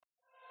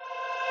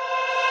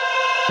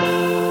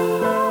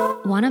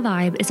Wanna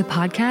Vibe is a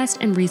podcast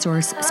and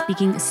resource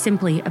speaking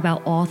simply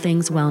about all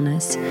things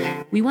wellness.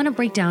 We want to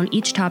break down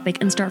each topic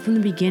and start from the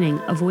beginning,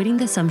 avoiding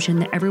the assumption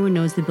that everyone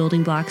knows the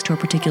building blocks to a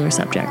particular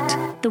subject.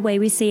 The way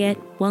we see it,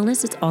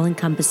 wellness is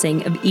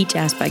all-encompassing of each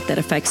aspect that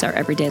affects our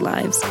everyday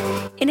lives.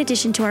 In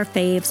addition to our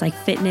faves like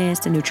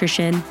fitness and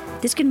nutrition,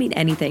 this could mean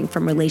anything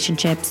from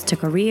relationships to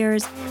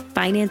careers,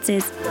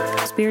 finances,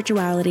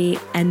 spirituality,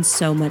 and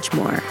so much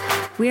more.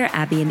 We are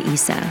Abby and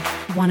Issa.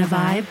 Wanna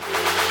Vibe?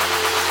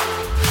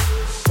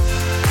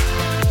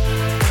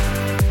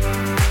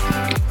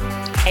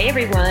 Hey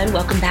everyone,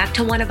 welcome back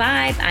to Wanna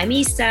Vibe. I'm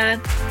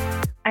Issa.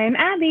 I'm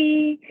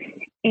Abby.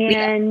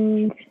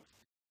 And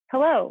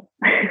hello.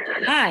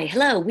 Hi,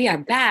 hello, we are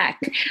back.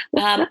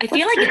 I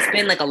feel like it's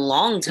been like a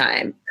long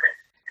time.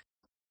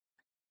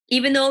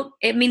 Even though,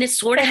 I mean, it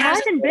sort of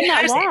hasn't been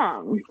that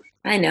long.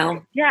 I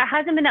know. Yeah, it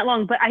hasn't been that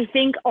long. But I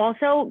think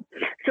also,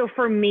 so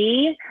for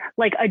me,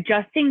 like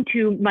adjusting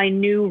to my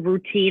new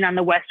routine on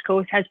the West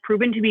Coast has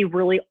proven to be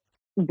really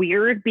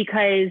weird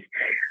because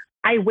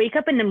I wake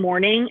up in the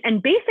morning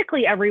and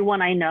basically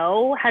everyone I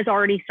know has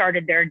already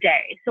started their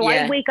day. So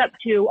I wake up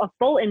to a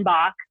full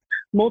inbox,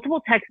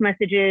 multiple text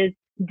messages,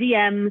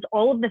 DMs,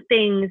 all of the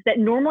things that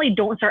normally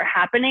don't start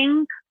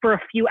happening for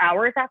a few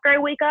hours after I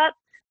wake up.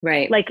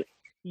 Right. Like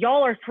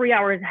y'all are 3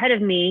 hours ahead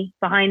of me,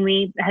 behind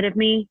me, ahead of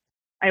me.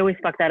 I always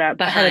fuck that up.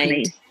 Behind. Ahead of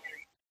me.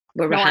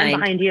 We're behind. I'm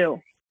behind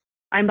you.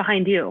 I'm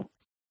behind you.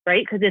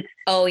 Right? Because it's...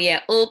 Oh,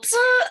 yeah. Oops.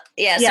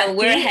 Yeah, so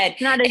we're ahead.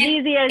 It's not as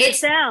easy as it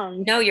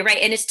sounds. No, you're right.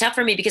 And it's tough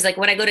for me because like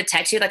when I go to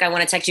text you, like I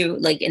want to text you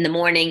like in the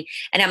morning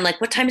and I'm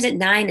like, what time is it?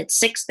 9? It's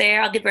 6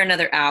 there. I'll give her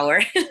another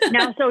hour.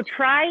 Now, so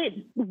try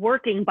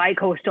working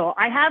bi-coastal.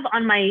 I have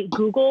on my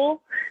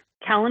Google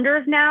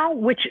calendars now,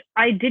 which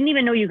I didn't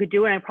even know you could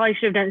do, and I probably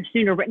should have done it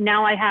sooner, but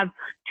now I have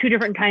 2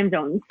 different time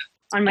zones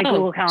on my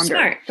Google Calendar.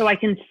 Smart. So I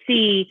can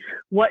see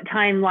what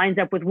time lines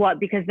up with what,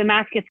 because the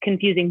math gets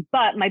confusing.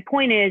 But my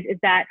point is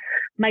that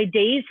my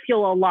days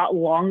feel a lot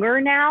longer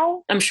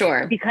now. I'm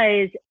sure.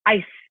 Because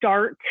I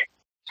start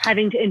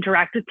having to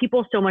interact with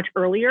people so much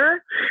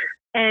earlier.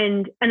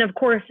 And of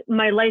course,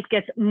 my life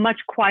gets much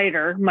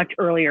quieter, much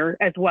earlier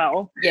as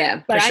well.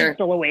 Yeah, but for I'm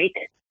still awake,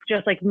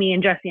 just like me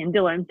and Jesse and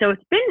Dylan. So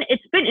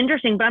it's been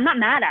interesting, but I'm not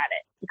mad at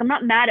it. Like, I'm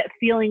not mad at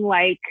feeling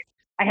like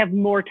I have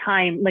more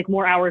time, like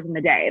more hours in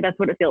the day. That's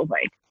what it feels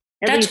like.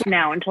 At least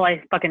now, until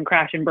I fucking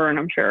crash and burn,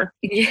 I'm sure.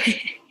 You're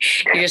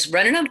just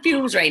running on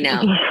fumes right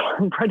now.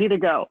 I'm ready to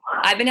go.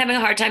 I've been having a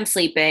hard time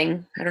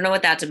sleeping. I don't know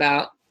what that's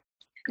about.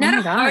 Not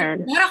a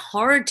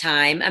hard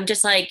time. I'm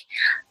just like,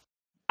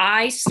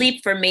 I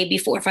sleep for maybe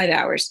 4 or 5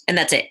 hours and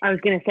that's it. I was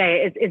going to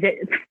say, is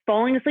it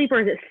falling asleep or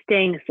is it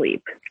staying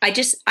asleep? I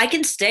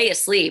can stay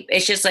asleep.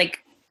 It's just like,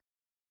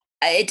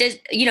 it does,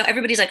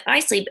 everybody's like,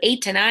 I sleep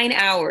 8 to 9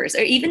 hours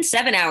or even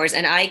 7 hours.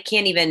 And I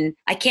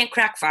can't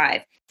crack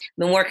 5. I've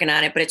been working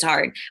on it, but it's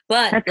hard.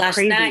 But that's last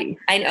crazy. night,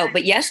 I know,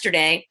 but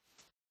yesterday,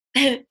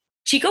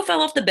 Chico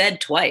fell off the bed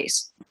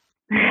twice.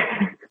 And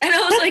I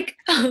was like,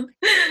 oh,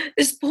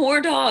 this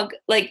poor dog,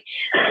 like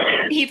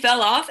he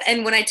fell off.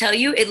 And when I tell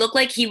you, it looked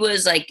like he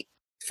was like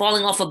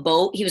falling off a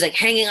boat. He was like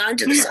hanging on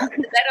to the side of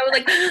the bed. I was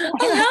like,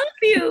 I'll help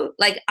you.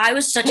 Like I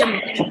was such a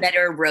much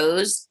better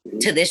Rose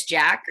to this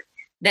Jack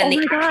than oh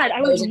my God. I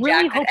was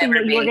really hoping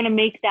that you were going to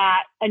make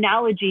that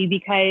analogy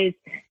because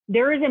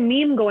there is a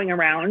meme going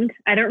around.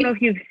 I don't know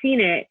if you've seen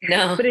it,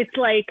 no, but it's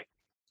like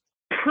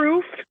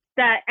proof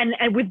that, and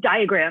with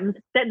diagrams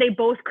that they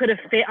both could have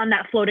fit on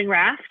that floating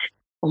raft.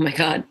 Oh my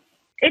God.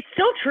 It's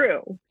so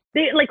true.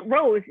 They like,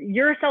 Rose,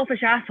 you're a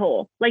selfish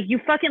asshole. Like you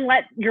fucking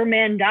let your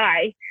man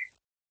die.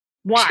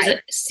 Why?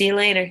 See you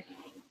later.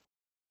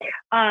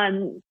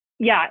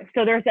 Yeah.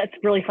 So that's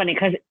really funny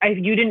because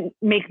you didn't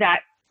make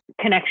that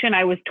connection.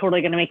 I was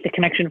totally going to make the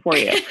connection for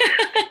you.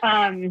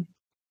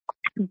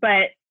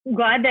 But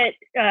glad that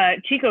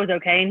Chico's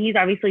okay. And he's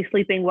obviously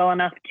sleeping well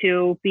enough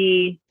to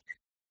be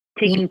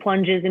taking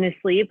plunges in his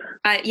sleep.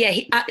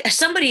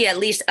 Somebody, at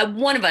least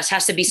one of us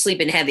has to be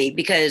sleeping heavy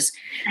because,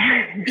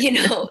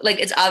 like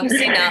it's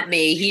obviously not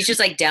me. He's just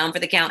like down for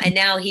the count. And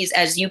now he's,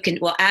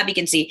 Abby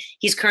can see,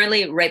 he's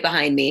currently right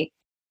behind me.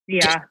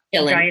 Yeah.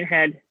 Giant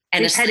head.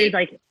 And his head is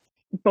like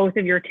both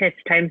of your tits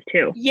times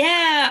 2.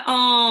 Yeah.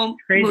 Oh,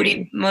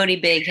 moody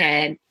big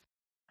head.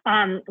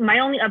 My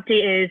only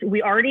update is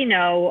we already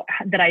know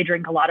that I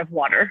drink a lot of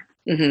water.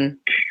 Mm-hmm.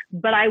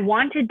 But I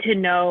wanted to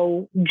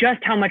know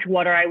just how much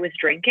water I was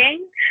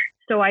drinking.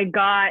 So I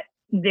got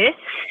this.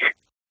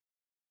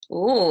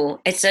 Oh,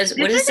 it says,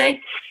 what does it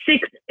say?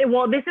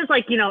 This is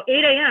like, 8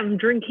 a.m.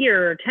 drink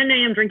here, 10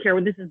 a.m. drink here.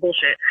 Well, this is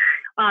bullshit.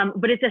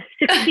 But it's a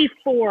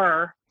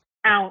 64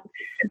 ounce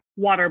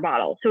water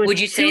bottle. So it's would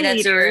you say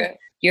that's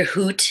your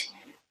hoot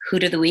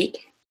of the week?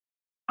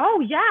 Oh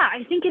yeah,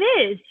 I think it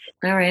is.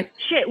 All right.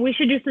 Shit, we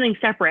should do something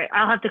separate.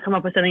 I'll have to come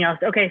up with something else.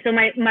 Okay, so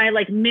my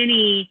like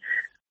mini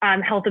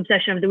health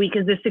obsession of the week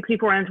is this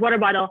 64 ounce water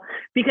bottle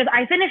because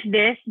I finish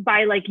this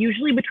by like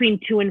usually between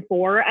 2 and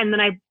 4, and then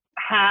I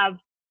have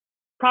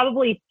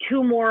probably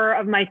 2 more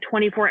of my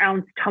 24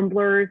 ounce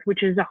tumblers,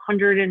 which is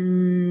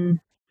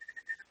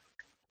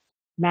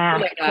math, Oh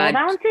my 12 God.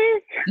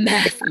 ounces?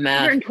 Math.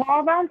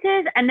 112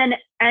 ounces.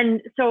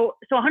 So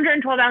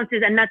 112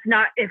 ounces. And that's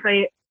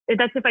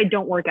if I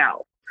don't work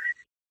out.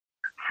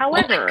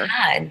 However, oh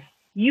my God.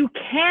 you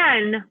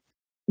can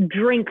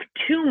drink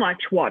too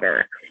much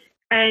water.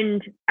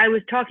 And I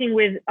was talking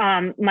with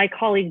my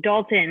colleague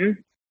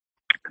Dalton,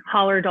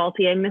 holler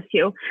Dalty, I miss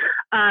you,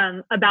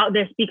 about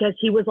this because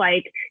he was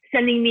like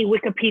sending me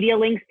Wikipedia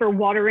links for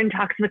water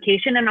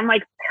intoxication. And I'm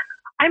like,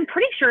 I'm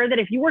pretty sure that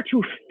if you were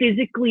to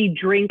physically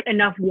drink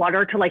enough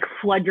water to like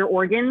flood your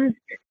organs,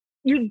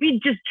 you'd be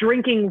just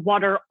drinking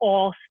water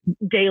all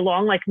day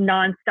long, like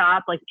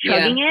nonstop, like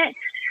chugging it.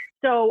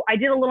 So I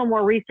did a little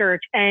more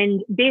research,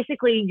 and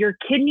basically your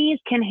kidneys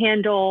can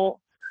handle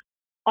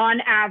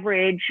on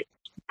average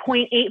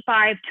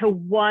 0.85 to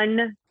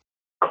 1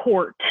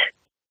 quart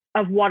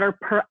of water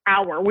per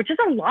hour, which is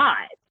a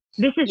lot.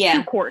 This is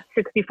 2 quarts,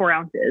 64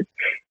 ounces.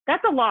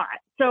 That's a lot.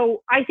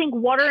 So I think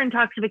water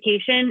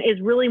intoxication is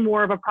really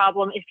more of a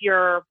problem if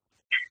you're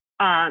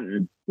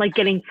like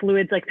getting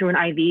fluids like through an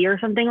IV or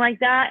something like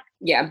that.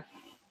 Yeah.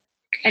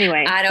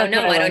 Anyway. I don't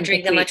know. I don't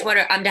drink that much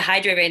water. I'm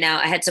dehydrated right now.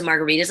 I had some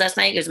margaritas last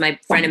night. It was my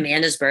friend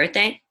Amanda's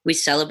birthday. We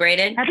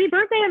celebrated. Happy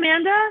birthday,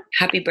 Amanda.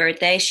 Happy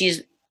birthday.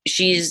 She's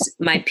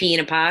my pea in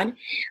a pod.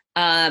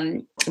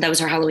 That was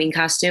her Halloween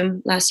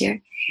costume last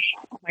year.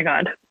 Oh my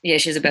God. Yeah,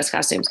 she has the best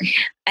costumes.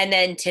 And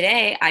then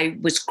today I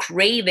was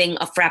craving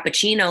a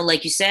Frappuccino.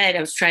 Like you said, I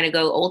was trying to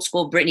go old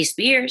school Britney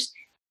Spears.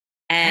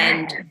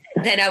 And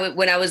then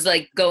when I was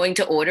like going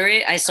to order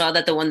it, I saw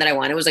that the one that I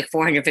wanted was like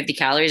 450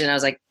 calories. And I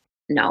was like,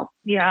 no.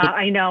 Yeah,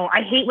 I know.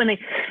 I hate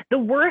the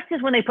worst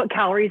is when they put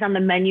calories on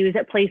the menus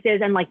at places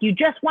and like you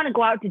just want to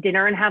go out to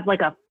dinner and have like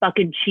a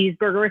fucking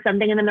cheeseburger or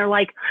something. And then they're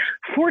like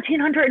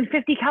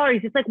 1,450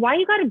 calories. It's like, why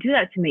you got to do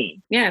that to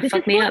me? Yeah, this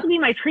fuck is me supposed up. to be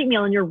my treat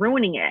meal and you're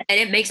ruining it. And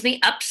it makes me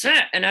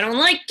upset and I don't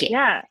like it.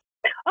 Yeah.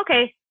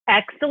 Okay.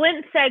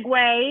 Excellent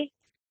segue.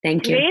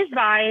 Thank you. Today's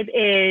vibe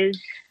is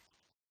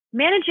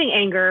managing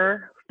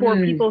anger for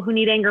people who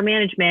need anger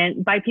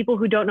management by people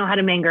who don't know how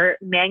to manage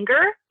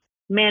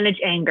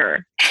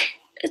anger.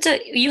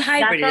 You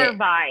hybrid it. That's our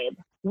vibe.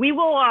 We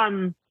will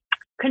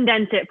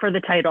condense it for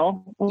the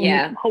title.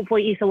 Yeah.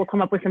 Hopefully Issa will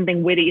come up with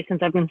something witty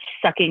since I've been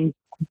sucking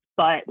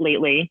butt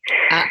lately.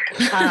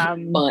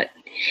 But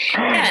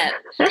yeah,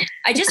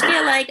 I just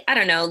feel like, I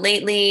don't know,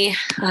 lately,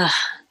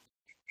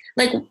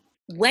 like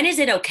when is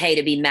it okay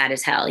to be mad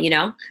as hell, you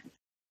know?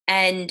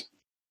 And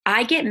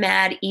I get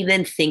mad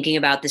even thinking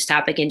about this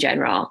topic in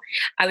general.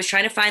 I was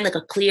trying to find like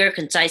a clear,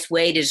 concise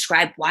way to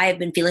describe why I've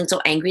been feeling so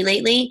angry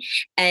lately.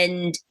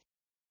 And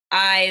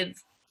I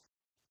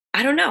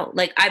don't know,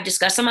 like I've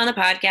discussed them on the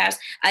podcast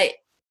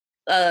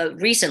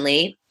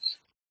recently.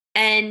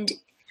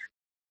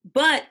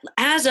 But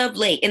as of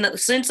late,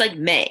 since like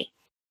May,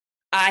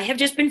 I have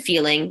just been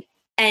feeling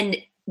and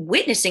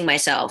witnessing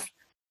myself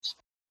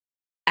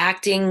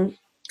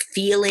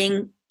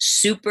feeling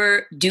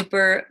super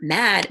duper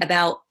mad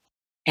about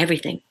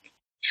everything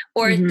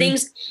or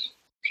things.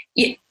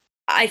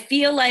 I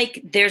feel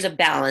like there's a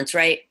balance,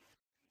 right?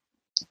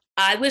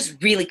 I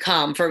was really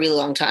calm for a really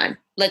long time,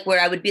 like where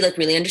I would be like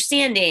really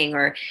understanding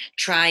or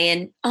try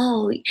and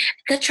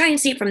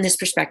see it from this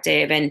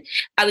perspective. And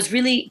I was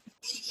really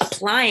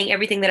applying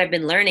everything that I've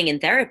been learning in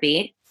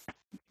therapy.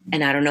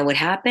 And I don't know what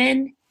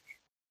happened,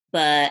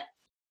 but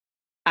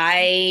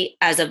I,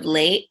 as of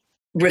late,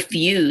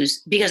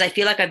 refuse because I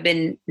feel like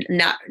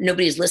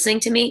nobody's listening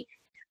to me.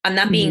 I'm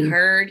not being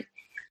heard.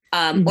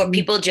 Or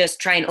people just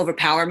try and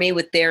overpower me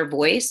with their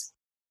voice.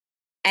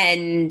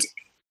 And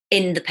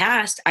in the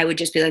past, I would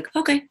just be like,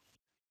 okay.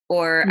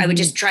 Or I would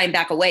just try and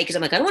back away because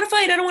I'm like, I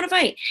don't want to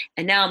fight.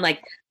 And now I'm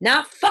like,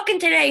 not fucking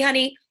today,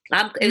 honey.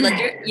 I'm like,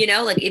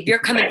 like if you're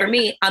coming for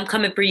me, I'm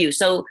coming for you.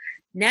 So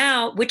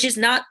now, which is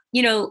not,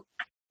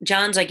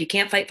 John's like, you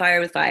can't fight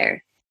fire with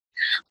fire.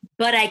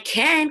 But I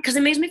can because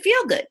it makes me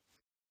feel good.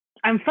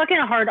 I'm fucking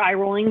hard eye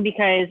rolling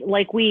because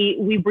like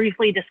we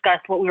briefly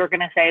discussed what we were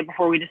going to say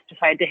before we just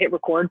decided to hit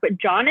record, but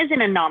John is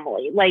an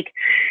anomaly. Like,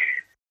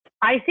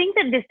 I think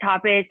that this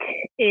topic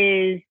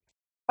is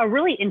a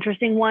really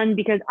interesting one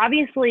because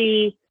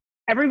obviously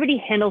everybody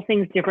handles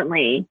things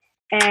differently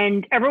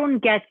and everyone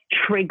gets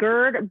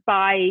triggered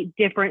by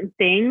different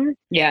things.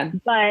 Yeah.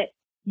 But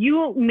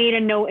you made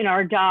a note in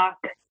our doc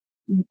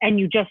and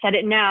you just said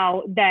it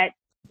now that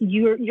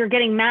you're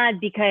getting mad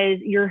because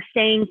you're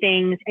saying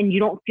things and you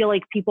don't feel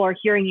like people are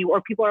hearing you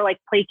or people are like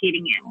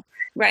placating you.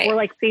 Right. Or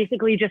like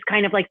basically just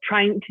kind of like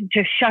trying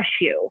to shush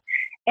you.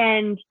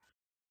 And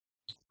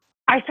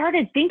I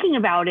started thinking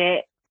about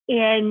it.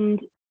 And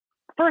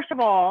first of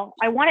all,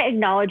 I want to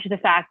acknowledge the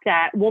fact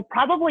that we'll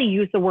probably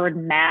use the word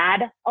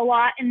mad a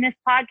lot in this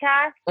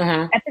podcast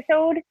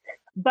episode,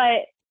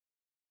 but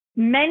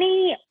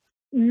many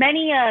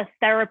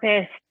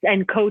therapists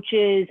and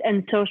coaches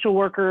and social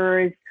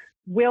workers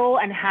will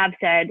and have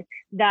said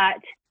that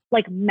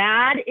like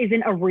mad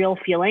isn't a real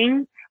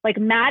feeling. Like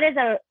mad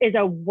is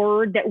a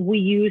word that we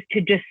use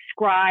to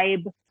describe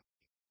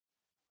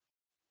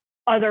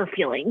other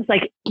feelings,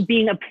 like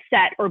being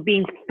upset or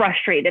being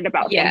frustrated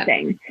about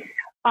something.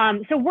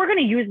 So we're going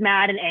to use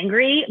mad and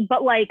angry,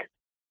 but like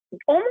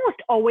almost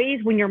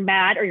always when you're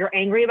mad or you're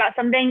angry about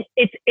something,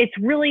 it's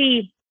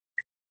really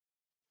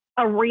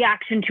a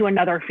reaction to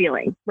another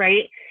feeling,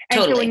 right? And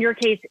Totally. so in your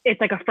case,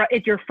 it's like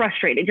you're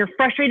frustrated. You're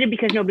frustrated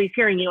because nobody's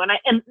hearing you.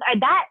 And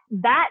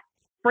that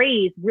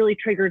phrase really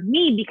triggered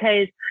me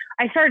because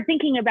I started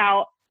thinking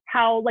about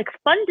how like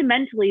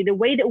fundamentally the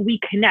way that we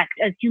connect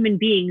as human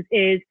beings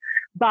is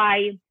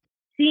by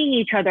seeing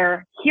each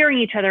other, hearing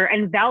each other,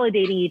 and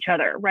validating each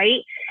other,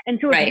 right? And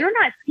so if you're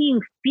not seeing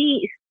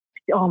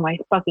oh my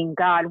fucking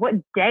God, what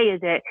day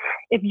is it?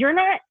 If you're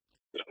not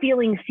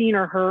feeling seen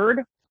or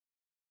heard,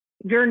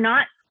 you're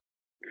not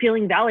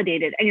feeling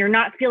validated and you're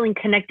not feeling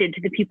connected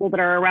to the people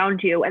that are around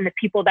you and the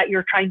people that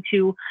you're trying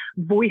to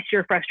voice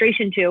your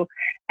frustration to.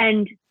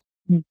 And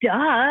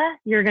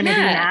you're going to be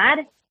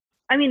mad.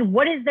 I mean,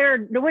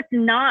 what's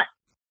not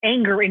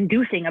anger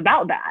inducing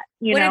about that,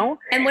 you know?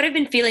 And what I've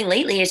been feeling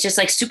lately is just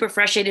like super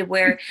frustrated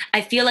where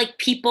I feel like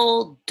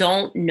people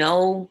don't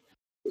know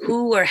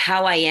who or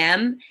how I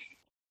am.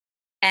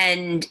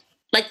 And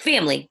like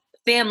family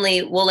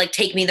will like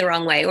take me the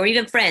wrong way, or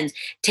even friends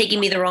taking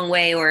me the wrong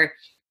way, or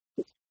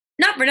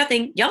not for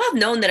nothing. Y'all have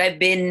known that I've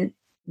been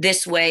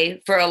this way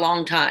for a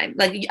long time.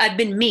 Like I've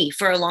been me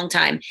for a long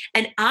time.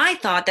 And I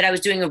thought that I was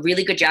doing a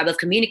really good job of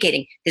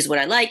communicating. This is what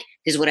I like.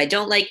 This is what I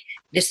don't like.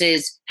 This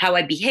is how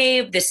I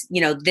behave. This,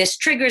 this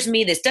triggers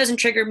me. This doesn't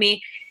trigger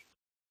me.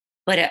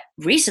 But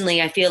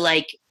recently I feel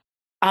like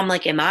I'm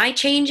like, am I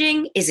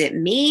changing? Is it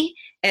me?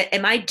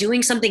 Am I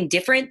doing something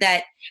different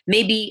that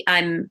maybe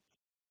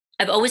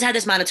I've always had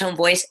this monotone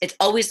voice. It's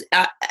always,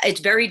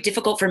 it's very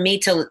difficult for me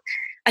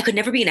I could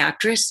never be an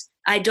actress.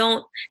 I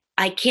don't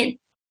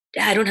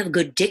have a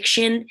good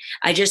diction.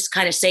 I just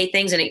kind of say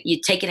things and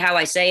you take it how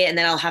I say it, and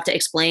then I'll have to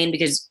explain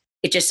because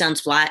it just sounds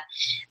flat.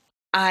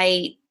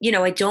 I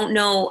don't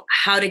know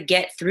how to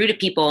get through to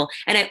people.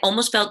 And I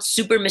almost felt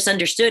super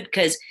misunderstood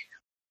because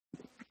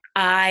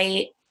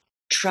I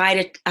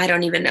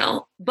don't even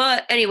know.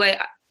 But anyway,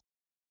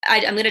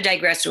 I'm going to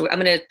digress. I'm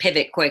going to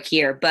pivot quick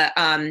here. But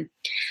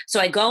so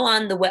I go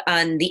on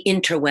the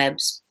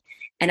interwebs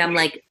and I'm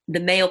like, the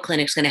Mayo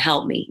Clinic's going to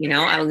help me.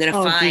 I'm going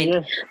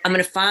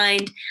to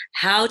find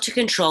how to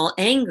control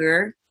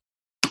anger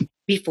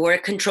before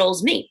it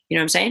controls me. You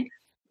know what I'm saying?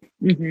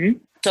 Mm-hmm.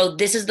 So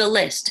this is the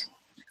list.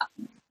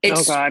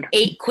 It's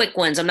 8 quick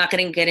ones. I'm not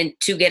going to get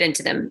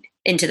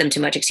into them too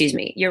much. Excuse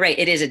me. You're right.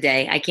 It is a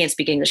day. I can't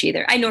speak English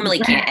either. I normally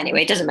can't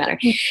anyway. It doesn't matter.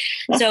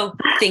 So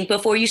think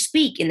before you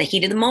speak in the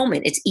heat of the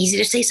moment. It's easy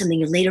to say something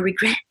you later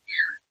regret.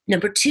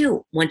 Number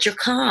 2, once you're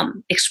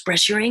calm,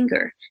 express your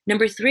anger.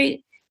 Number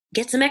 3,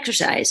 get some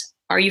exercise.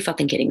 Are you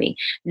fucking kidding me?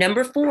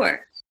 Number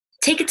 4,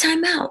 take a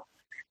time out.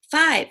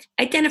 5,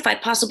 identify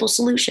possible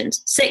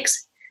solutions.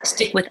 6,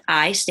 stick with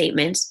I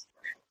statements.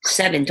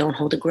 7, don't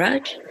hold a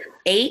grudge.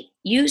 8,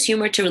 use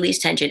humor to release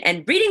tension.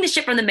 And reading this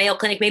shit from the Mayo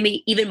Clinic made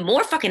me even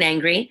more fucking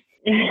angry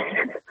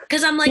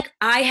because I'm like,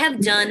 I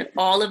have done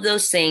all of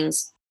those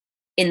things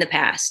in the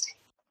past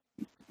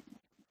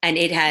and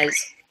it has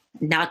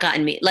not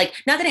gotten me, like,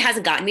 not that it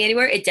hasn't gotten me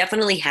anywhere. It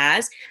definitely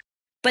has.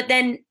 But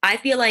then I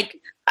feel like,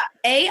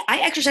 I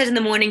exercise in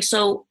the morning.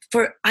 So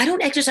I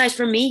don't exercise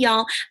for me,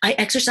 y'all. I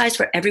exercise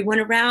for everyone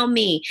around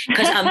me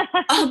because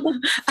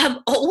I'm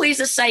always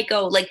a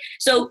psycho. Like,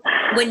 so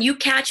when you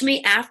catch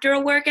me after a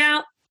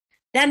workout,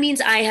 that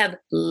means I have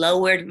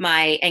lowered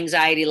my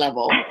anxiety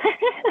level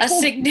a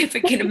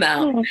significant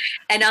amount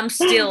and I'm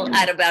still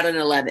at about an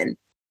 11.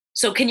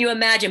 So can you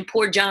imagine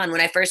poor John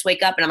when I first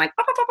wake up and I'm like,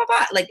 bah, bah, bah, bah,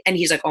 bah, like, and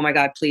he's like, oh my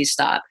God, please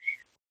stop.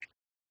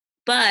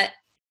 But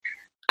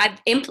I've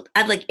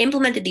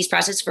implemented these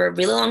processes for a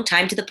really long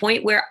time to the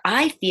point where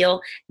I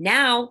feel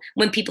now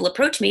when people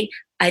approach me,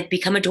 I've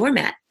become a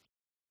doormat.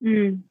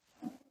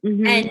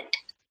 Mm-hmm. And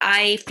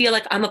I feel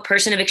like I'm a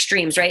person of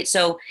extremes, right?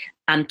 So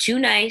I'm too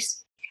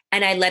nice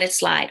and I let it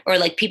slide. Or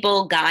like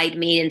people guide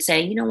me and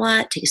say, you know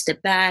what, take a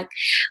step back,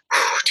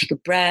 take a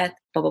breath,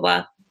 blah, blah,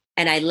 blah.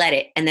 And I let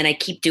it. And then I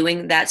keep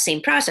doing that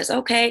same process.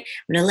 Okay,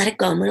 I'm going to let it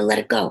go. I'm going to let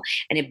it go.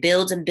 And it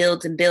builds and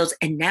builds and builds.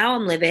 And now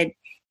I'm livid.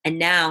 And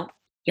now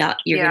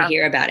you're going to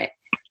hear about it.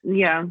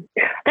 Yeah.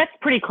 That's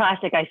pretty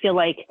classic. I feel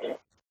like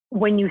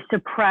when you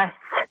suppress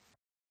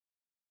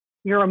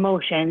your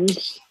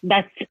emotions,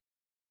 that's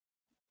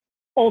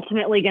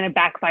ultimately going to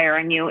backfire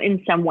on you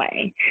in some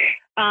way.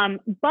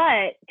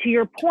 But to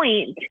your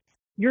point,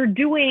 you're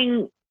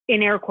doing,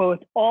 in air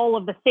quotes, all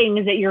of the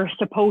things that you're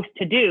supposed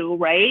to do,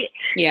 right?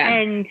 Yeah.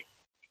 And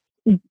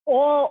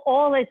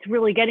all it's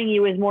really getting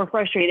you is more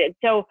frustrated.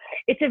 So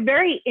it's a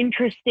very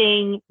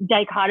interesting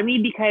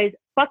dichotomy because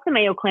fuck the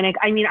Mayo Clinic.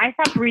 I mean, I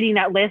stopped reading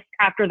that list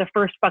after the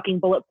first fucking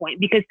bullet point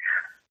because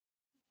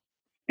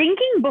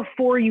thinking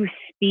before you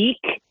speak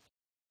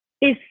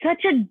is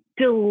such a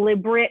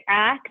deliberate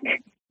act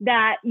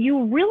that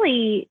you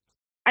really,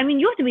 I mean,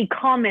 you have to be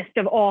calmest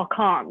of all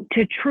calm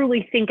to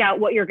truly think out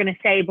what you're going to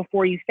say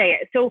before you say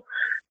it. So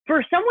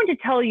for someone to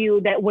tell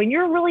you that when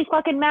you're really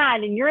fucking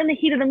mad and you're in the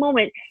heat of the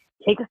moment,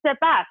 take a step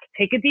back,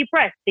 take a deep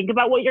breath, think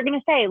about what you're going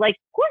to say. Like,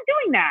 who's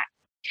doing that?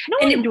 No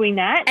one's doing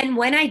that. And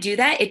when I do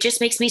that, it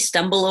just makes me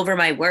stumble over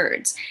my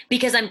words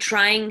because I'm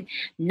trying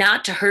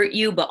not to hurt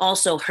you, but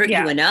also hurt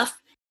you enough.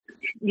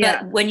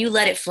 Yeah. But when you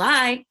let it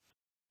fly,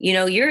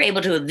 you're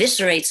able to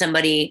eviscerate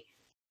somebody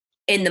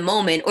in the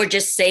moment or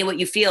just say what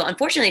you feel.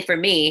 Unfortunately for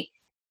me,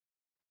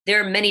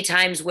 there are many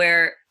times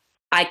where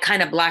I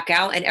kind of black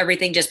out and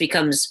everything just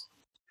becomes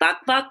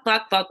fuck,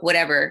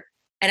 whatever.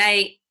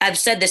 And I've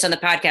said this on the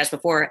podcast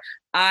before.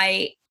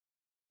 I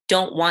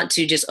don't want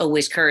to just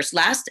always curse.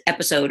 Last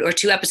episode or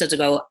 2 episodes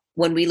ago,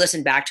 when we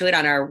listened back to it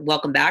on our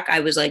welcome back, I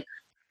was like,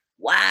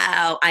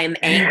 wow, I'm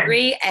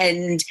angry.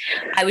 And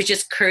I was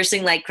just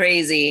cursing like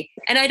crazy.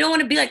 And I don't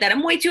want to be like that.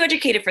 I'm way too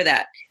educated for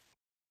that.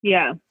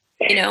 Yeah.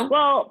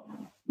 Well,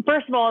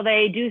 first of all,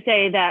 they do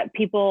say that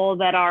people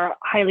that are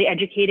highly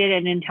educated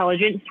and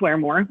intelligent swear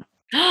more.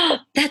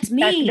 That's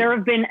me. There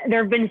have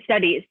been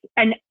studies,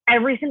 and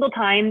every single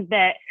time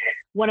that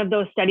one of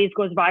those studies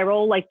goes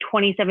viral, like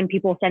 27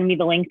 people send me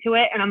the link to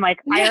it, and I'm like,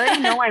 I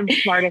already know I'm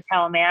smart as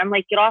hell, man.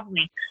 Like, get off of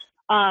me.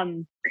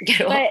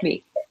 Get off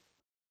me.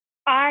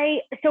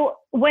 So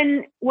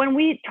when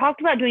we talked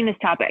about doing this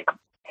topic,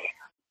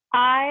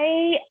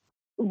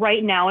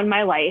 right now in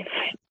my life,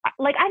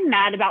 like, I'm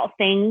mad about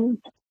things,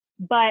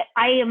 but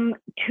I am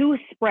too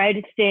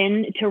spread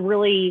thin to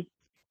really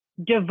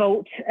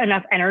devote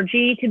enough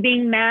energy to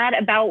being mad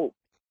about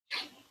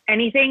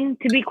anything,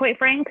 to be quite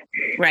frank.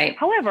 Right.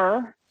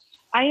 However,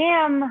 I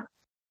am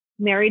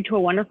married to a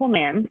wonderful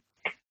man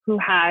who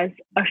has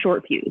a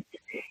short fuse.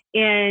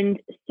 And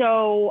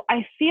so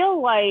I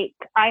feel like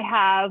I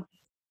have,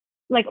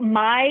 like,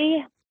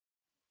 my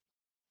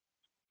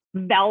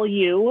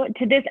value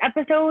to this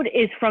episode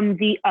is from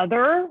the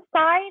other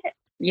side.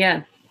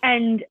 Yeah.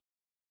 And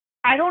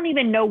I don't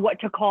even know what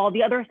to call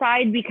the other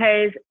side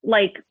because,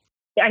 like,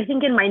 I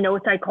think in my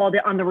notes I called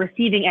it on the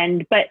receiving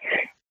end, but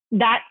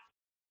that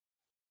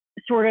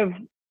sort of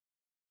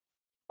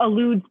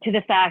alludes to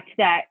the fact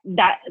that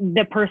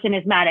the person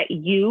is mad at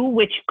you,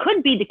 which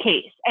could be the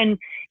case. And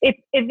if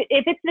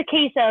it's the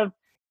case of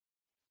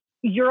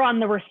you're on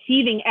the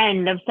receiving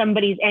end of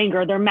somebody's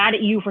anger, they're mad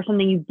at you for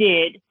something you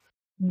did,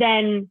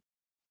 then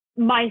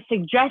my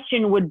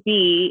suggestion would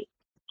be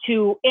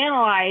to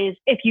analyze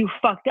if you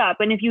fucked up.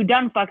 And if you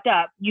done fucked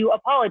up, you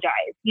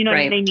apologize. You know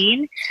what I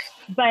mean?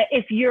 But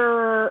if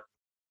you're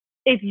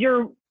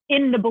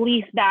in the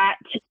belief that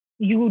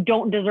you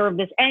don't deserve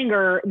this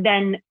anger,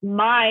 then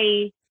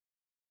my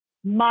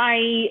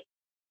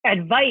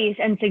advice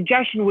and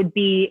suggestion would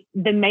be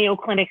the Mayo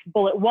Clinic's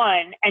bullet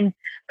 1 and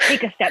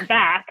take a step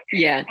back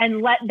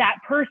and let that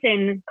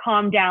person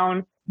calm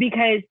down.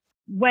 Because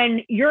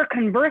when you're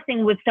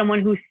conversing with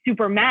someone who's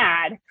super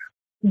mad,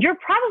 you're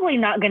probably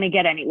not going to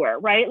get anywhere,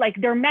 right? Like,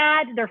 they're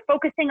mad, they're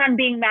focusing on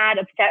being mad,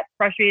 upset,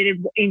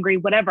 frustrated, angry,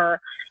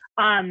 whatever.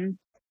 And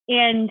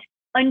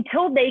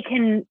until they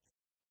can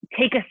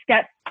take a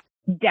step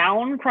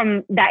down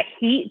from that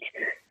heat,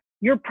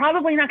 you're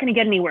probably not going to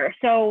get anywhere.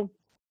 So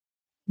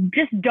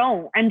just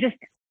don't, and just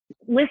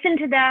listen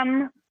to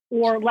them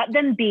or let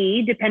them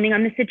be, depending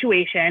on the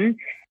situation.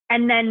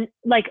 And then,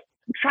 like,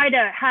 try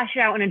to hash it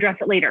out and address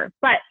it later.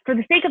 But for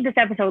the sake of this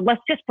episode,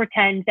 let's just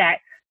pretend that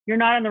you're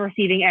not on the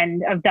receiving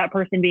end of that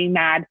person being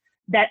mad,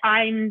 that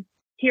I'm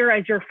here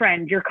as your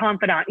friend, your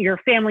confidant, your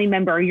family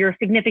member, your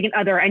significant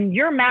other, and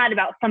you're mad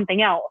about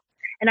something else.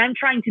 And I'm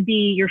trying to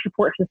be your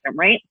support system,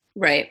 right?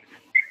 Right.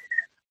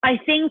 I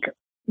think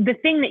the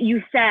thing that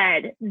you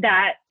said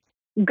that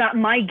got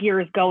my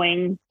gears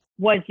going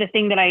was the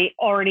thing that I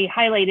already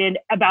highlighted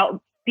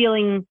about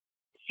feeling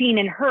seen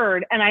and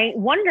heard. And I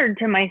wondered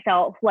to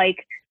myself,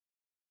 like,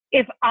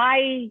 if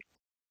I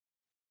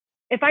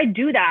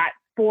do that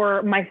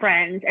for my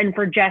friends and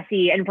for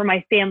Jesse and for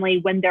my family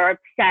when they're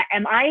upset,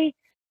 am I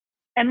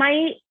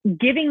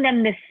giving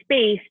them the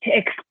space to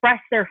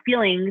express their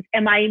feelings?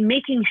 Am I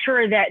making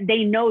sure that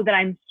they know that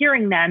I'm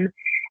hearing them?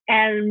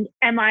 And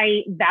am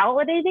I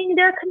validating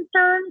their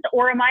concerns,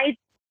 or am I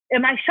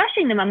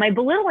shushing them? Am I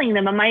belittling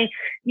them? Am I,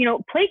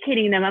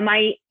 placating them? Am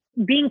I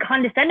being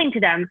condescending to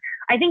them?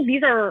 I think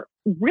these are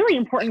really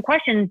important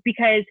questions,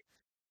 because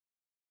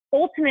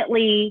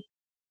ultimately,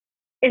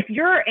 if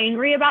you're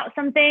angry about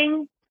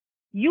something,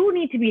 you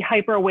need to be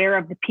hyper aware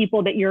of the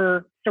people that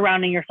you're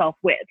surrounding yourself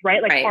with,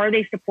 right? Like, are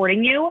they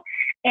supporting you?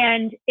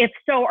 And if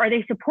so, are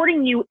they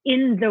supporting you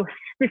in the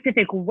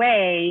specific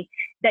way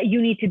that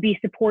you need to be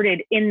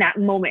supported in that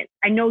moment?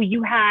 I know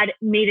you had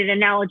made an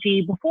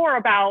analogy before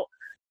about,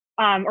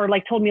 or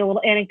like told me a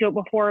little anecdote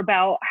before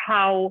about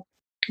how,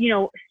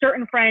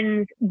 certain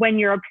friends, when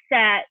you're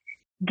upset,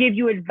 give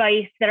you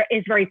advice that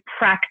is very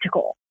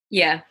practical.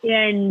 Yeah.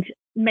 And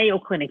Mayo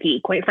Clinic-y,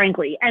 quite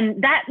frankly.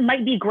 And that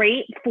might be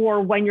great for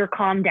when you're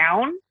calmed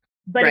down.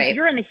 But if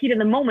you're in the heat of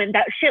the moment,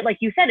 that shit, like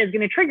you said, is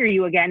going to trigger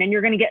you again, and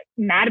you're going to get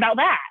mad about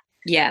that.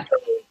 Yeah.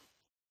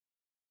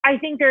 I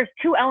think there's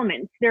 2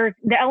 elements. There's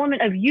the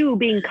element of you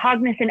being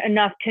cognizant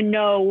enough to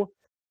know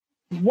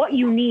what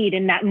you need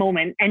in that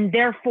moment, and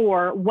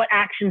therefore what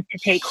actions to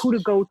take, who to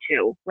go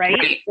to,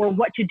 right? Or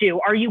what to do.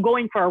 Are you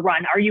going for a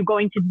run? Are you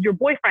going to your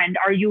boyfriend?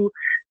 Are you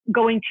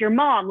going to your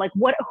mom? Like,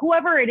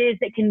 whoever it is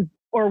that can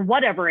or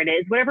whatever it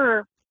is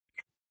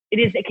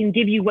that can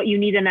give you what you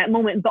need in that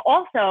moment. But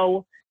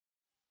also,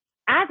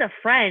 as a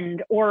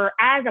friend or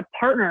as a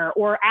partner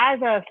or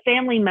as a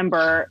family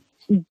member,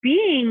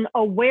 being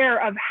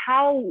aware of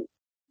how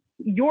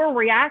your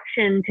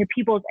reaction to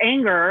people's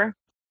anger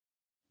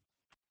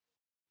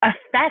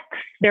affects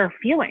their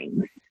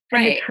feelings. Right.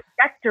 And the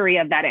trajectory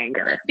of that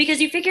anger. Because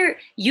you figure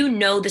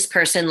this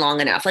person long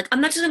enough. Like, I'm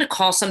not just going to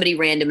call somebody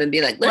random and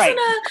be like, listen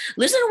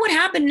to what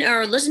happened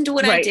or listen to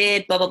what I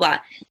did, blah, blah, blah.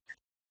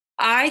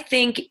 I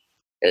think,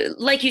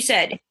 like you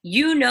said,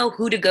 you know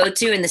who to go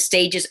to in the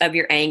stages of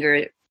your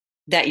anger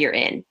that you're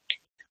in,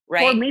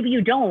 right? Or maybe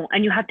you don't,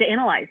 and you have to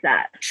analyze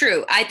that.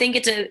 True. I think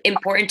it's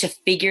important to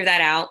figure that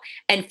out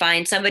and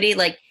find somebody.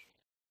 Like,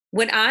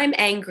 when I'm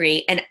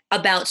angry and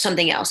about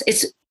something else,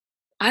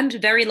 I'm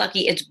very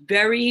lucky. It's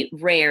very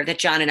rare that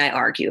John and I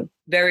argue.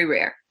 Very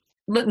rare.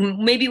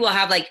 Maybe we'll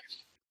have like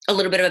a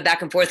little bit of a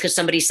back and forth because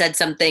somebody said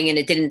something and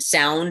it didn't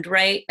sound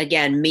right.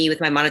 Again, me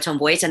with my monotone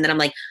voice. And then I'm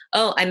like,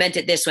 oh, I meant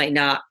it this way,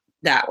 not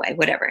that way,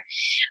 whatever.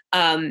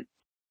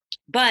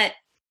 But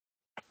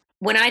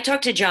when I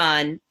talk to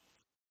John,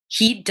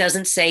 he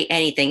doesn't say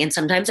anything. And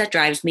sometimes that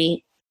drives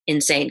me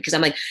insane because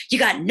I'm like, you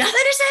got nothing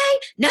to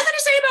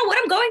say about what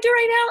I'm going through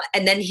right now.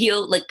 And then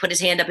he'll like put his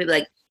hand up and be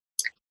like,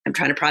 I'm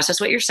trying to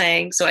process what you're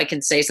saying so I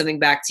can say something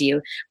back to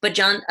you. But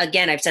John,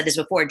 again, I've said this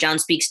before, John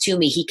speaks to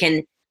me. He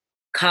can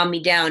calm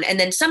me down. And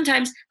then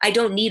sometimes I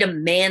don't need a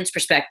man's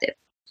perspective.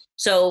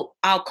 So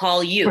I'll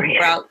call you,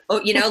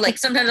 or like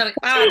sometimes I'm like,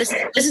 oh, this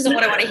isn't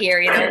what I want to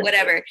hear,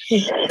 whatever.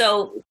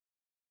 So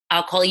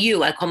I'll call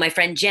you. I call my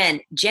friend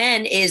Jen.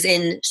 Jen is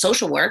in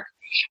social work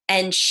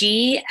and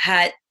she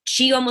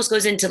almost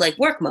goes into like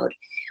work mode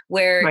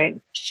where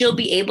she'll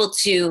be able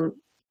to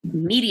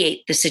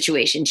mediate the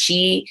situation.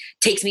 She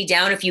takes me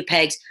down a few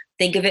pegs.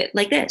 Think of it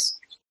like this.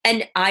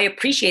 And I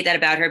appreciate that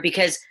about her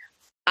because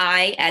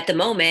I, at the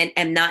moment,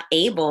 am not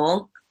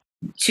able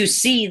to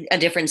see a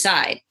different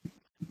side,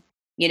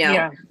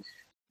 Yeah.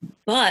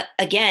 But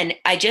again,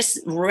 I just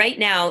right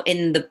now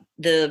in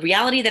the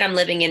reality that I'm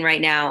living in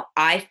right now,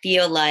 I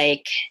feel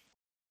like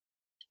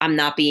I'm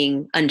not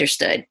being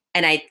understood.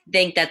 And I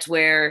think that's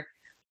where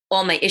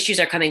all my issues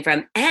are coming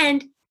from.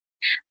 And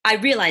I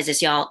realize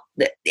this, y'all.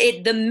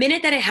 The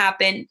minute that it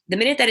happened, the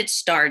minute that it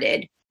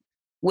started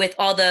with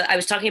I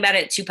was talking about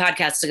it 2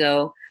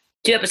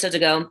 episodes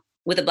ago,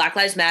 with the Black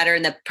Lives Matter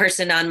and the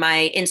person on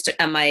my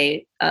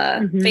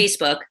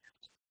Facebook,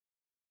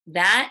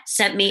 that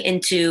sent me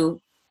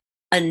into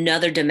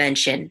another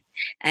dimension.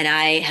 And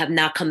I have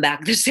not come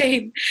back the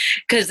same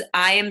because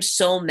I am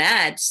so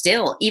mad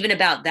still, even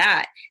about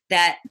that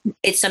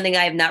it's something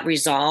I have not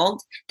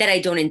resolved, that I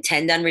don't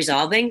intend on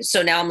resolving.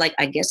 So now I'm like,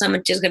 I guess I'm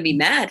just going to be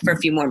mad for a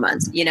few more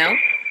months,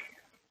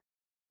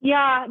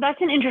 Yeah,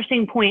 that's an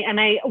interesting point. And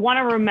I want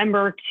to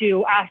remember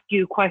to ask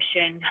you a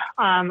question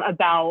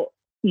about,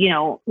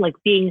 like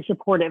being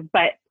supportive.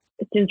 But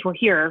since we're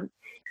here,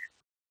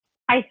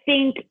 I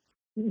think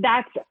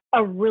that's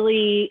a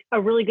really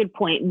good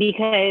point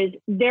because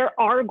there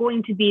are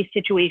going to be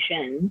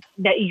situations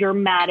that you're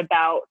mad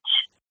about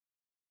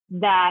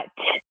that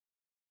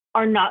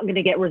are not going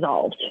to get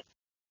resolved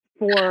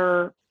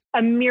for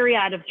a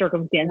myriad of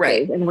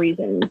circumstances and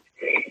reasons.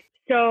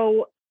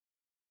 So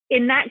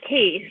in that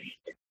case,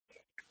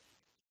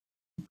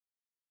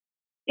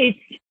 it's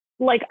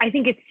like, I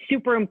think it's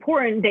super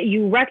important that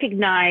you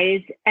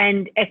recognize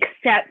and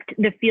accept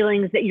the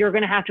feelings that you're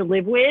going to have to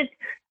live with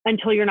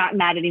until you're not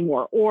mad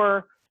anymore,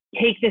 or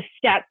take the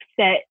steps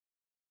that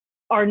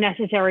are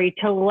necessary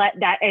to let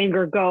that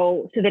anger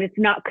go so that it's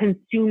not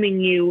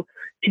consuming you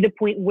to the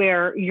point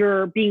where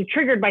you're being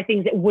triggered by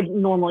things that wouldn't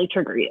normally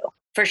trigger you.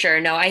 For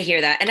sure. No, I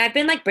hear that. And I've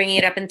been like bringing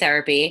it up in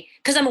therapy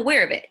because I'm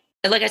aware of it.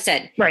 Like I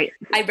said,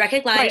 I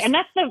recognize. And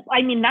that's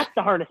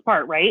the hardest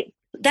part, right?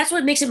 That's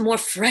what makes it more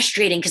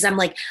frustrating because I'm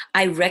like,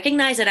 I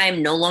recognize that I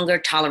am no longer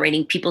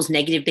tolerating people's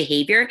negative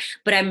behavior,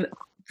 but I'm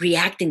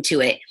reacting to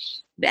it.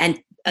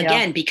 And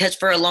again, because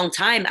for a long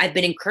time, I've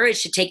been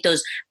encouraged to take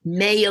those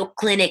Mayo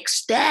Clinic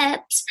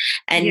steps.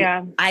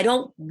 And I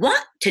don't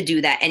want to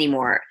do that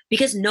anymore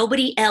because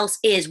nobody else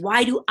is.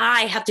 Why do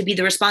I have to be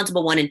the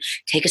responsible one and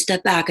take a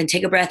step back and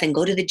take a breath and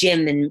go to the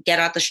gym and get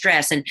out the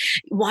stress? And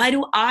why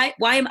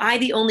am I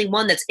the only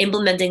one that's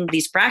implementing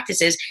these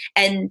practices?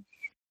 And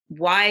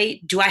why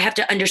do I have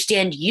to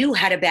understand you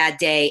had a bad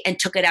day and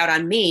took it out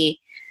on me?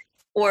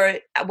 Or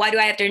why do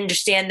I have to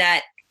understand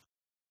that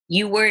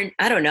you weren't,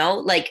 I don't know,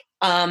 like,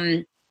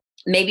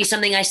 maybe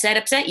something I said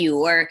upset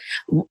you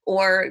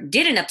or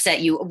didn't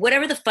upset you,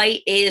 whatever the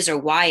fight is or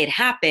why it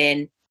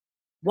happened.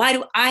 Why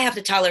do I have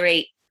to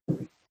tolerate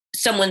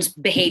someone's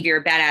behavior,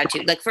 bad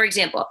attitude? Like, for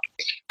example,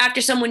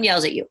 after someone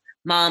yells at you,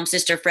 mom,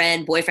 sister,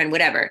 friend, boyfriend,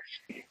 whatever,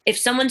 if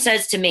someone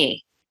says to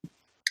me,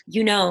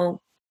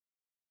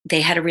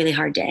 they had a really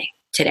hard day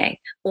today,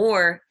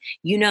 or,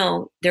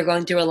 they're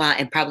going through a lot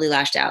and probably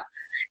lashed out.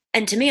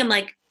 And to me, I'm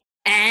like,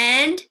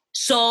 and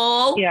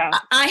so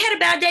I had a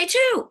bad day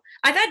too.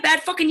 I've had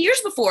bad fucking years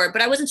before,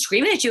 but I wasn't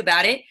screaming at you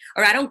about it.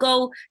 Or I don't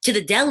go to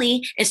the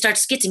deli and start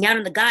skitzing out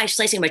on the guy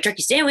slicing my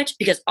turkey sandwich,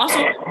 because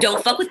also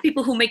don't fuck with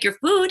people who make your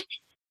food.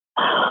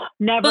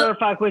 Never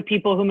fuck with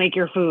people who make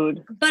your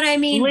food. But I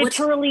mean,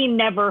 literally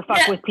never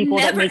fuck with people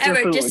that make your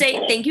food. Just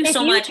say thank you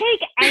so much. If you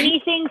take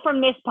anything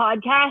from this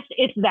podcast,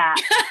 it's that.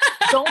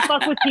 Don't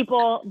fuck with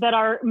people that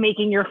are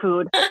making your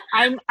food.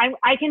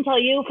 I can tell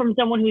you from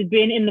someone who's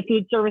been in the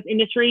food service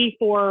industry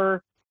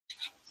for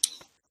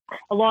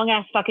a long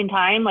ass fucking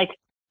time, like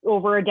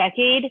over a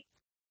decade,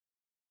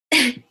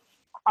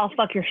 I'll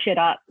fuck your shit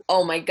up.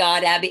 Oh my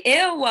God, Abby.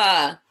 Ew.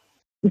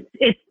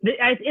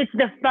 It's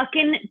the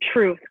fucking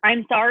truth.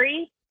 I'm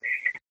sorry,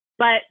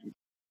 but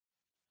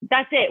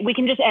that's it. We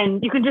can just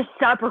end. You can just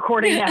stop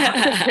recording now.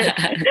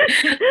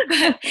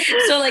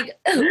 So like,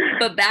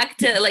 but back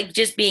to like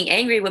just being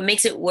angry, what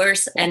makes it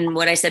worse, and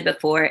what I said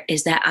before,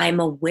 is that I'm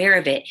aware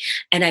of it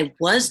and I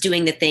was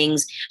doing the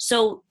things.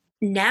 So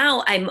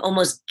now I'm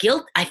almost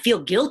I feel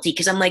guilty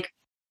because I'm like,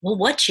 well,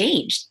 what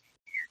changed?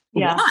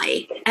 Yeah.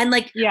 Why? And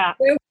like,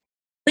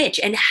 which,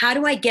 and how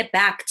do I get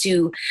back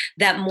to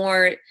that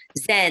more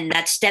zen,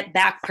 that step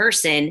back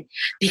person?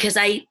 Because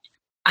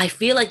I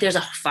feel like there's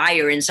a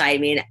fire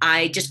inside me and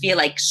I just feel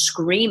like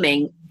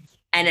screaming.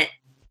 And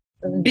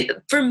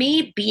for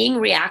me, being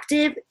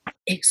reactive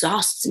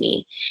exhausts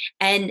me.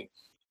 And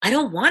I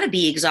don't want to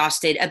be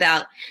exhausted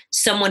about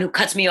someone who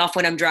cuts me off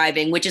when I'm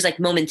driving, which is like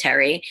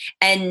momentary,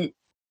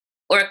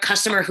 or a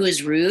customer who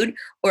is rude,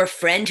 or a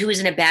friend who is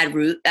in a bad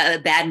mood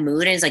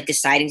and is like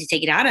deciding to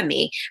take it out on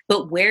me.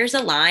 But where's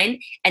the line,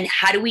 and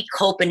how do we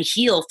cope and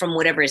heal from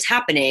whatever is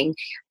happening?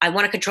 I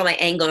want to control my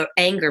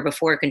anger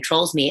before it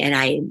controls me, and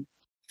I am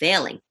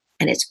failing,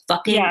 and it's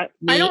fucking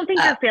me I don't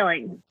think up. you're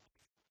failing.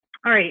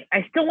 All right,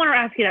 I still want to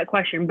ask you that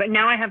question, but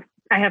now I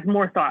have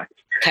more thoughts.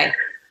 Okay.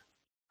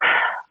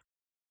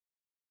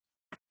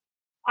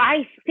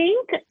 I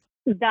think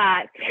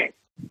that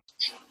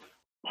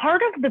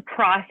part of the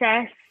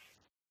process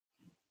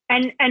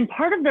and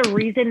part of the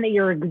reason that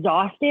you're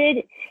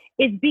exhausted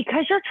is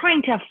because you're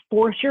trying to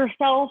force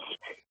yourself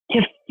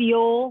to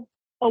feel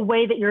a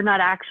way that you're not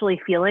actually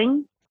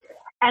feeling.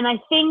 And I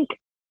think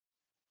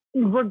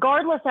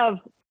regardless of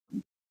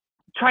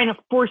trying to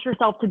force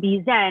yourself to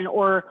be zen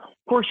or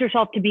force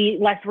yourself to be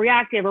less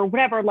reactive or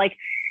whatever, like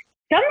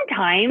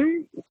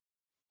sometimes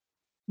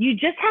you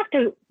just have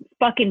to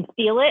fucking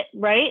feel it,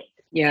 right?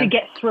 Yeah. To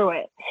get through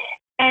it.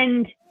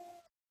 And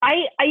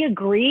I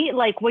agree.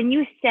 Like when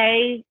you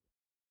say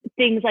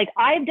things like,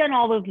 I've done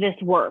all of this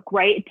work,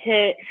 right?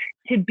 To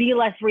be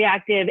less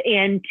reactive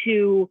and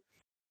to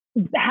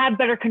have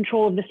better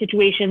control of the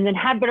situations and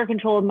have better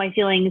control of my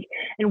feelings.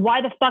 And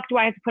why the fuck do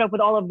I have to put up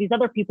with all of these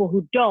other people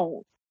who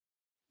don't?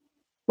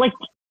 Like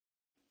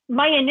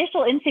my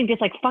initial instinct is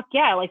like, fuck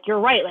yeah, like you're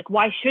right. Like,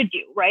 why should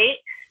you? Right.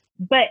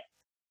 But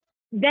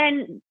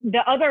then the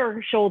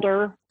other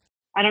shoulder,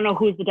 I don't know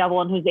who's the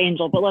devil and who's the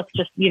angel, but let's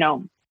just,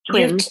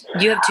 twins.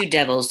 You have two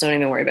devils. Don't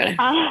even worry about it.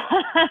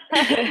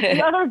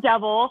 The other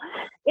devil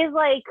is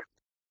like,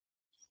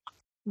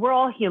 we're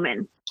all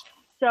human.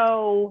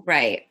 So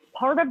right.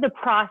 Part of the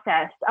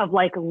process of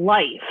like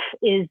life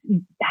is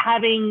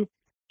having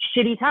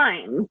shitty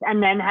times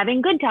and then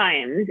having good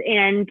times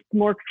and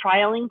more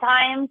trialing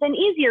times and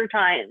easier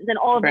times and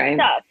all of that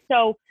stuff.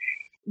 So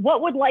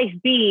what would life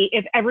be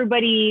if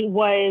everybody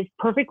was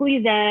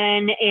perfectly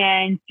zen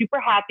and super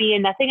happy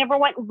and nothing ever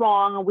went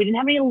wrong and we didn't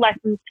have any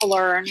lessons to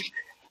learn?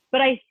 But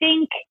I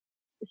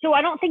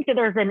don't think that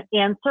there's an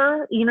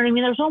answer. You know what I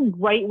mean? There's no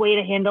right way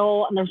to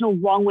handle and there's no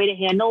wrong way to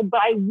handle.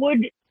 But I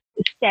would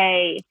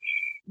say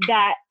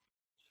that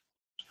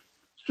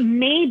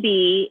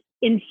maybe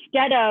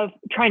instead of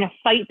trying to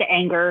fight the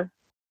anger,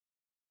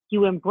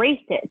 you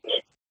embrace it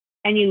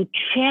and you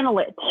channel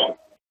it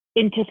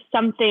into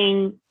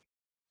something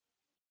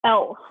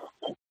else.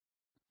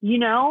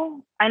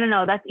 I don't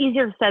know. That's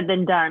easier said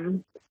than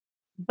done.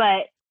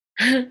 But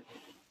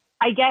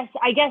I guess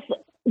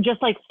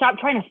just like stop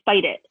trying to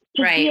fight it.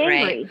 Just be angry.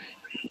 Right.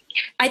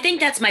 I think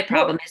that's my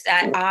problem is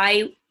that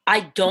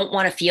I don't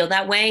want to feel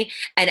that way,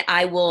 and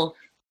I will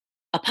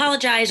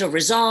apologize or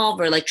resolve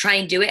or like try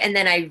and do it, and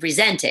then I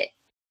resent it.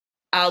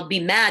 I'll be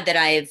mad that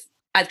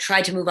I've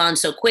tried to move on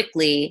so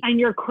quickly. And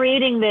you're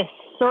creating this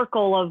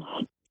circle of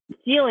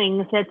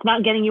feelings that's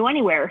not getting you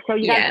anywhere. So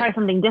you got to try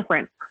something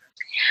different.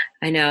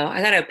 I know.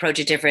 I got to approach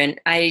it different.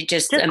 I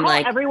just am call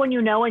like everyone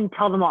you know and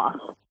tell them off.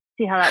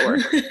 See how that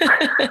works.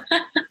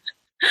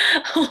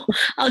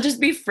 I'll just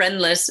be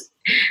friendless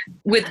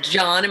with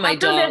John and my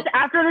dog.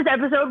 After this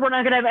episode, we're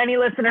not going to have any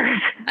listeners.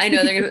 I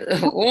know. They're going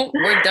to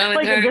we're done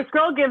with her. This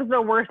girl gives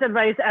the worst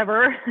advice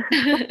ever.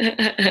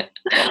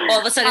 All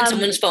of a sudden,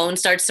 someone's phone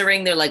starts to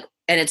ring. They're like,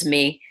 and it's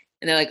me.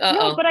 And they're like,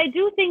 uh-oh. No, but I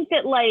do think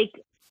that like,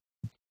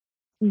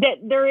 that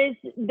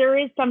there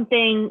is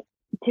something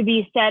to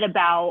be said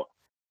about,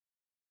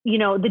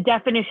 the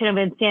definition of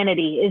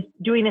insanity is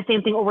doing the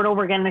same thing over and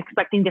over again and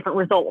expecting different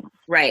results.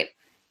 Right.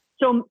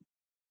 So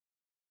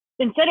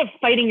instead of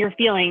fighting your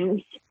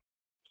feelings,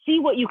 see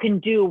what you can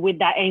do with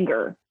that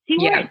anger. See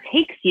where it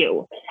takes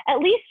you. At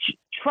least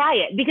try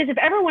it. Because if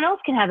everyone else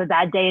can have a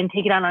bad day and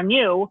take it out on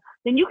you,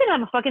 then you can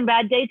have a fucking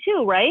bad day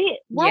too, right?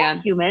 We're all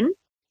human.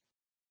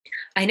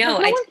 I know.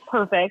 No one's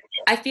perfect.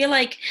 I feel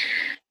like,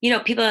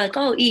 people are like,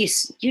 oh,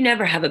 Ys, you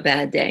never have a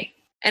bad day.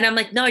 And I'm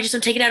like, no, I just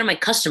don't take it out on my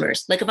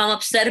customers. Like if I'm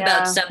upset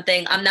about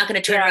something, I'm not going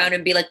to turn around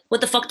and be like,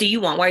 what the fuck do you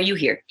want? Why are you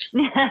here?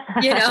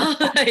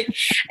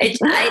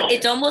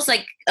 It's almost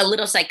like a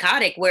little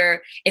psychotic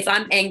where if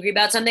I'm angry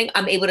about something,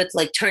 I'm able to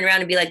like turn around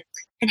and be like,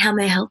 and how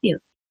may I help you?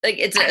 Like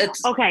it's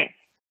okay.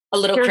 A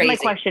little Here's crazy. My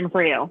question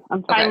for you.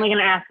 I'm finally going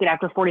to ask it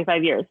after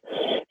 45 years.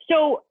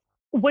 So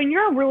when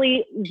you're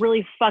really,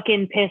 really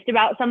fucking pissed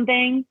about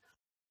something,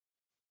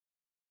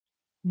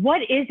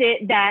 what is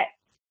it that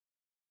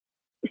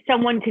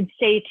someone could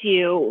say to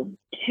you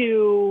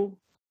to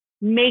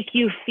make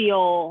you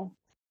feel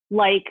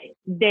like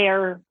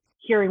they're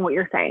hearing what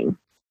you're saying?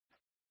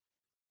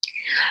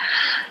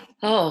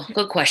 Oh,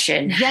 good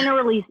question.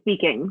 Generally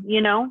speaking,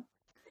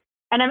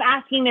 and I'm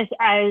asking this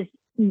as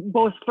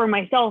both for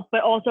myself,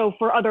 but also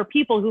for other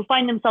people who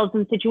find themselves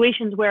in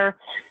situations where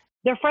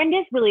their friend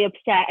is really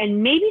upset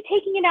and maybe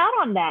taking it out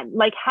on them.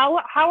 Like how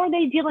are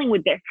they dealing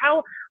with this?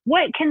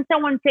 What can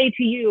someone say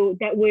to you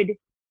that would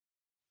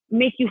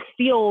make you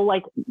feel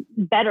like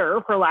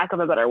better, for lack of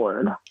a better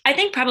word? I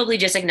think probably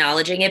just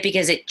acknowledging it,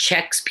 because it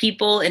checks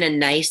people in a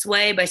nice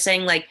way by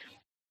saying like,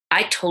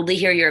 I totally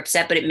hear you're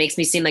upset, but it makes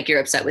me seem like you're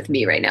upset with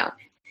me right now.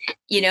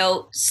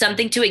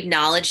 Something to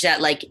acknowledge that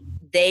like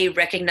they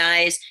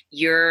recognize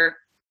you're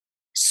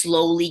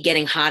slowly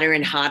getting hotter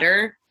and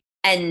hotter,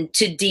 and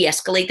to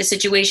de-escalate the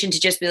situation, to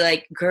just be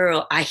like,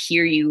 girl, I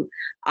hear you.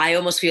 I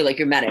almost feel like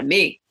you're mad at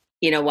me,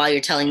 while you're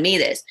telling me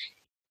this.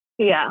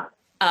 Yeah.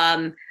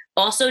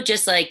 Also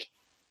just like,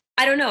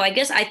 I don't know, I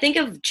guess I think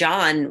of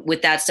John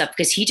with that stuff,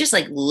 because he just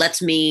like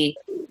lets me,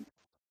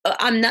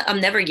 I'm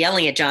never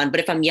yelling at John, but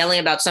if I'm yelling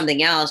about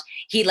something else,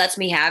 he lets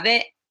me have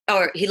it,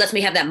 or he lets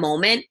me have that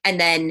moment. And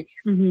then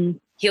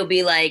he'll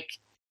be like,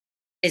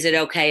 is it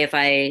okay if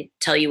I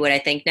tell you what I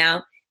think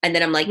now? And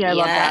then I'm like, yeah. I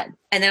love that.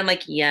 And then I'm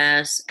like,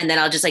 yes. And then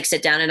I'll just like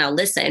sit down and I'll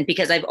listen,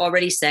 because I've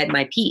already said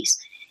my piece.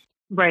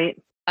 Right.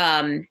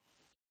 So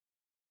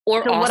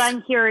what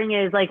I'm hearing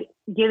is like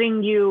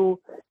giving you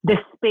the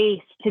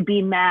space to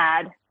be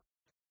mad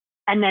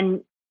and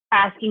then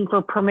asking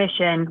for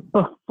permission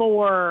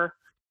before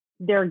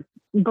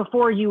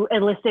you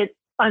elicit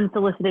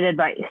unsolicited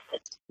advice.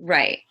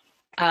 Right.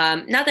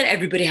 Not that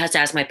everybody has to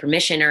ask my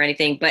permission or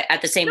anything, but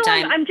at the same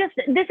time,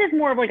 this is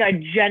more of like a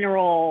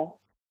general,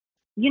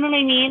 you know what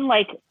I mean?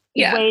 Like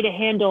way to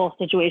handle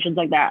situations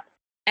like that.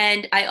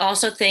 And I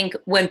also think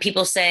when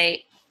people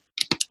say,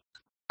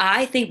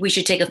 I think we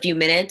should take a few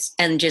minutes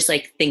and just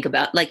like think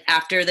about, like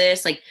after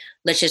this, like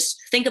let's just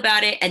think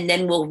about it and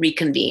then we'll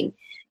reconvene,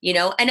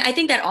 And I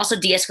think that also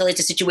de-escalates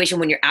a situation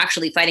when you're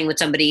actually fighting with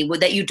somebody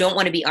that you don't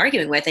want to be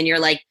arguing with, and you're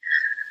like,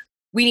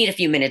 we need a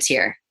few minutes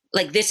here.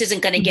 Like this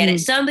isn't going to get it.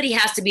 Somebody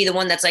has to be the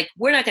one that's like,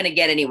 we're not going to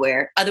get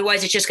anywhere.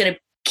 Otherwise it's just going to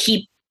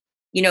keep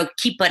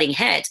butting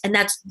heads. And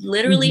that's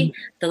literally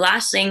the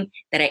last thing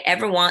that I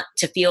ever want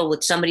to feel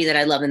with somebody that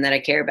I love and that I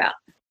care about.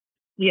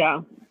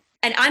 Yeah.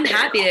 And I'm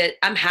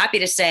happy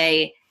to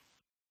say,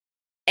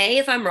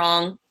 if I'm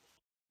wrong,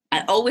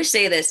 I always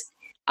say this,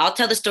 I'll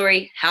tell the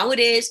story how it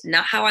is,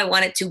 not how I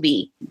want it to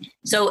be.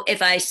 So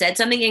if I said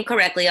something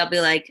incorrectly, I'll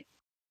be like,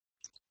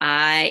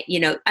 I've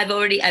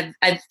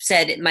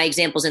said my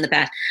examples in the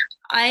past.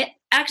 I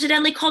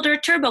accidentally called her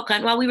a turbo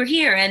cunt while we were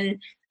here.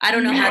 And I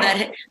don't know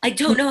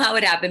how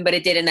it happened, but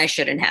it did. And I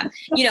shouldn't have,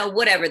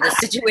 whatever the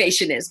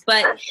situation is.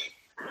 But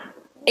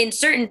in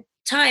certain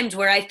times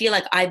where I feel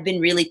like I've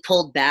been really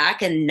pulled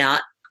back and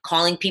not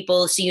calling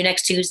people see you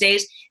next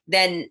Tuesdays,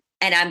 and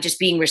I'm just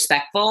being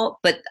respectful,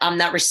 but I'm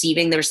not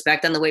receiving the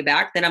respect on the way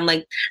back, then I'm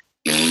like,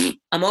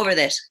 I'm over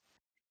this.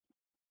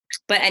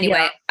 But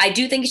anyway, I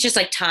do think it's just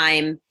like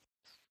time,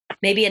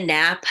 maybe a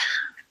nap,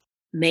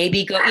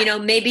 maybe go,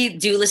 maybe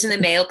do listen to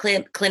the Mayo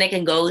Clinic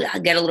and go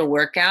get a little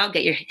workout,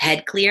 get your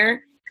head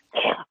clear.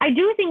 I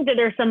do think that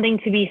there's something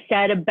to be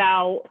said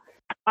about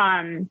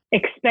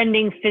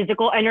expending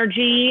physical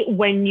energy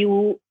when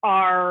you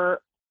have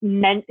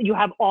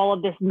all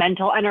of this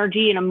mental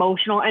energy and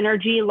emotional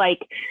energy. Like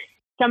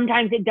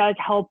sometimes it does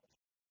help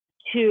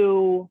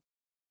to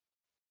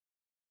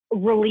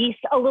release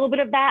a little bit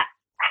of that.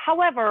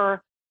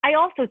 However, I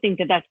also think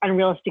that that's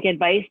unrealistic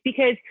advice,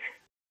 because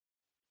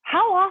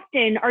how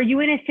often are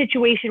you in a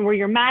situation where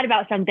you're mad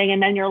about something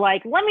and then you're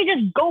like, let me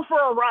just go for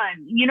a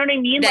run? You know what I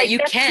mean? That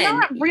that's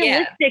not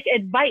realistic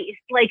advice.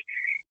 Like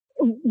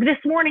this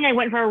morning I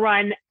went for a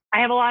run.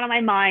 I have a lot on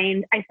my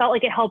mind. I felt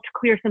like it helped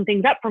clear some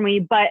things up for me,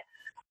 but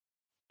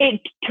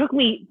it took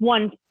me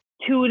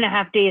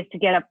 2.5 days to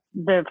get up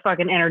the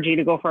fucking energy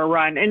to go for a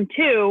run. And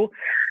 2,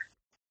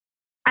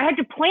 I had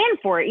to plan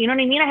for it. You know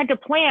what I mean? I had to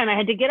plan. I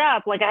had to get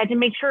up. Like I had to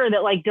make sure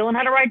that like Dylan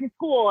had a ride to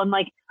school, and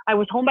like I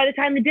was home by the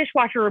time the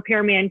dishwasher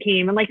repairman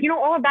came, and like,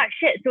 all of that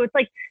shit. So it's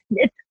like,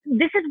 this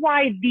is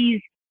why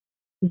these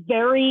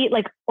very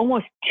like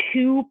almost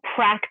too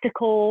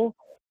practical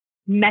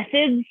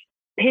methods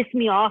piss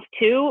me off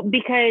too,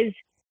 because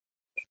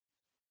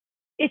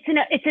it's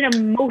an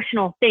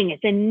emotional thing.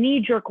 It's a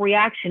knee-jerk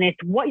reaction.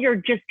 It's what you're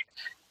just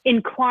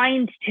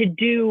inclined to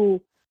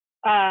do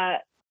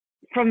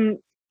from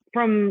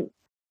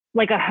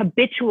like a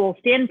habitual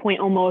standpoint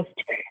almost.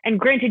 And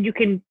granted, you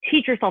can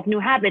teach yourself new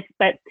habits,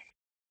 but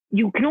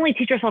you can only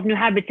teach yourself new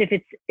habits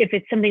if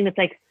it's something that's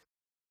like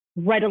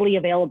readily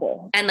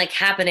available and like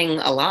happening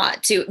a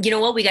lot too. You know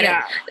what? We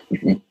gotta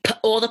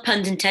all the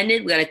puns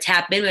intended. We gotta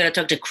tap in. We gotta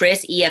talk to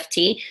Chris,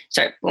 EFT.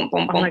 Start boom,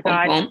 boom, boom,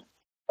 boom, boom.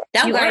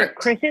 That works.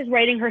 Chris is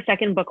writing her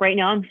second book right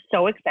now. I'm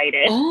so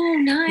excited. Oh,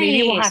 nice.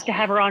 Maybe we'll have to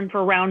have her on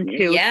for round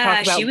 2. Yeah, to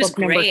talk about she was book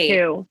number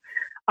 2.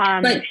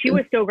 She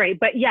was so great.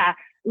 But yeah,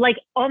 like,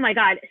 oh my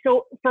God.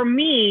 So for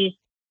me,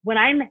 when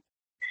I'm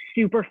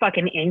super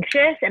fucking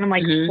anxious and I'm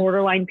like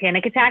borderline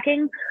panic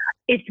attacking,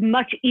 it's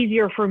much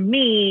easier for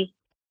me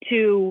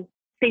to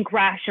think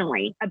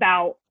rationally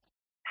about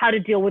how to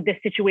deal with this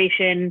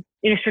situation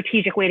in a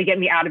strategic way to get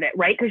me out of it,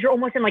 right? Because you're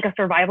almost in like a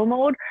survival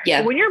mode.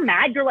 Yeah. But when you're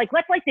mad, you're like,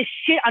 let's light this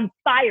shit on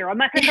fire. I'm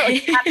not gonna start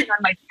like tapping on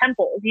my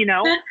temples, you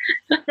know?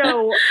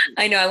 So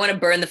I know, I want to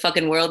burn the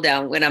fucking world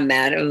down when I'm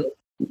mad.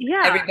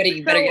 Yeah.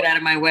 Everybody better get out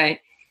of my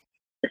way.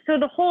 So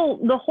the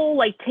whole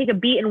like take a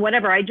beat and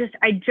whatever, I just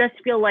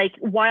feel like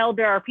while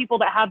there are people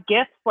that have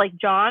gifts like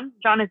John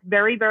is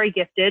very, very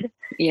gifted.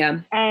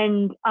 Yeah.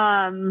 And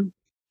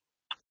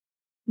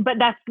but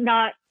that's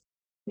not,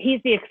 he's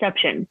the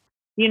exception.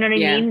 You know what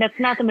I mean? That's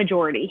not the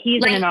majority.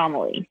 He's like, an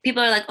anomaly.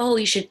 People are like, oh,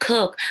 you should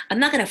cook. I'm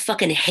not going to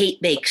fucking hate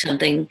bake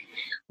something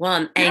while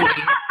I'm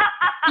angry.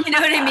 You know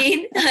what I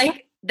mean?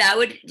 Like that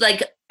would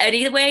like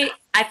anyway,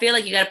 I feel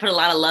like you got to put a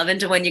lot of love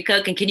into when you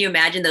cook. And can you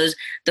imagine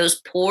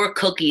those poor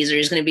cookies are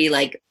just going to be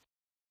like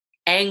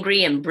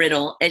angry and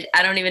brittle.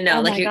 I don't even know.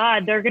 Oh my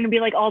God, they're going to be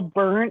like all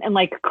burnt and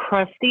like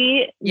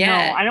crusty.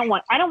 Yeah. No,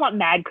 I don't want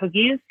mad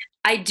cookies.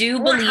 I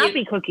believe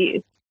happy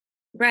cookies.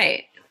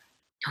 Right.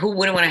 Who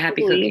wouldn't want a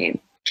happy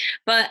cookie?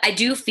 But I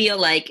do feel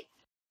like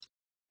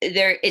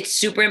it's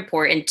super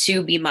important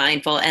to be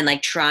mindful and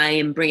like try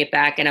and bring it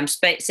back. And I'm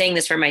saying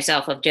this for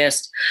myself of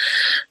just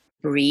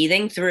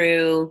breathing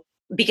through,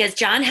 because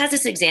John has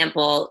this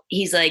example.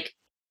 He's like,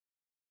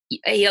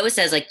 he always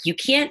says like, you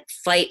can't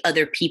fight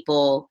other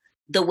people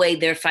the way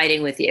they're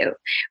fighting with you.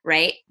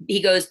 Right.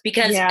 He goes,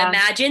 because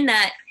imagine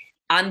that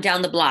I'm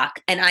down the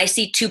block and I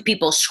see 2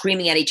 people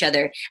screaming at each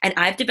other. And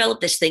I've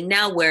developed this thing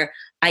now where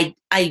I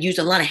use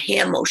a lot of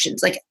hand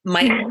motions. Like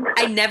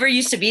I never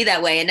used to be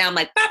that way. And now I'm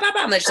like, bah, bah, bah.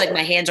 I'm just like,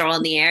 my hands are all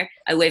in the air.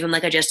 I wave them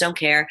like I just don't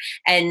care.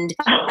 And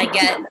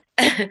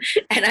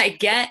I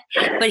get,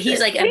 but he's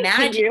like,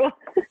 imagine,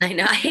 I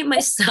know I hate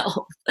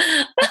myself.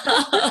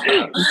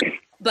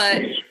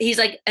 But he's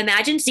like,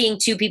 imagine seeing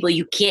 2 people,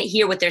 you can't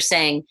hear what they're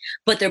saying,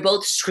 but they're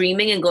both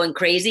screaming and going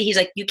crazy. He's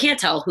like, you can't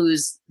tell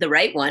who's the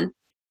right one.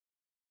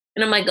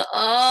 And I'm like,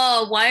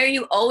 oh, why are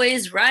you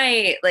always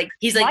right? Like,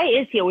 he's like, why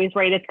is he always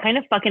right? It's kind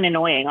of fucking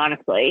annoying,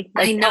 honestly.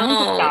 Like, I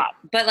know. Stop.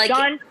 But like,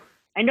 John,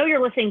 I know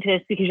you're listening to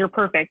this because you're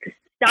perfect.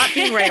 Stop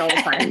being right all the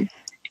time.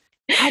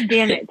 God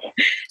damn it.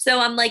 So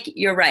I'm like,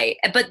 you're right.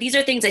 But these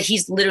are things that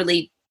he's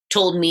literally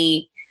told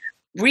me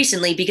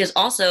recently, because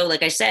also,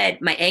 like I said,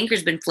 my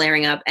anger's been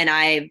flaring up and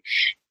I'm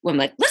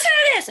like, listen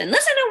to this and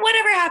listen to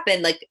whatever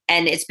happened. Like,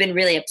 and it's been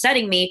really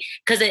upsetting me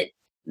because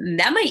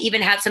that might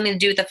even have something to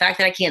do with the fact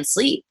that I can't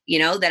sleep, you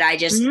know, that I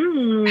just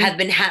have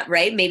been,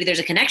 right? Maybe there's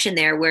a connection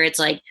there where it's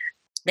like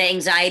the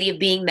anxiety of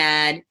being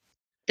mad,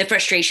 the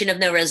frustration of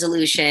no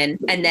resolution.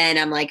 And then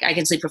I'm like, I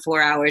can sleep for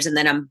 4 hours and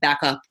then I'm back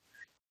up.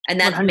 And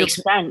that 100%. makes,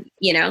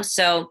 you know,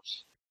 so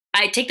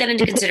I take that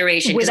into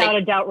consideration. Without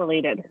a doubt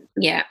related.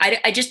 Yeah.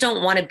 I just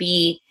don't want to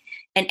be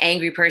an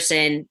angry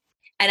person.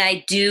 And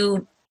I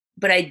do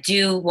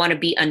want to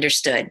be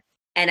understood.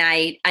 And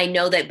I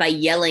know that by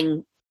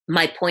yelling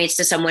my points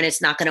to someone,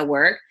 it's not going to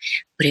work,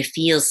 but it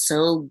feels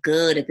so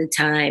good at the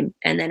time.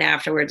 And then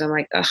afterwards, I'm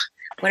like, ugh,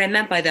 what I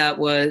meant by that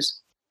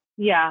was.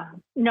 Yeah,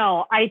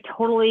 no,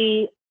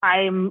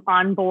 I'm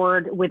on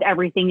board with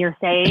everything you're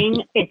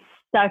saying. It's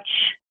such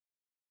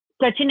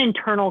an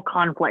internal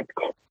conflict.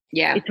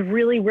 Yeah. It's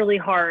really, really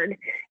hard.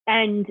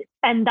 And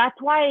that's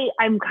why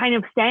I'm kind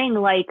of saying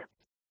like,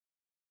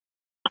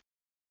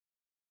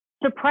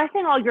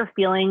 suppressing all your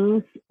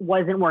feelings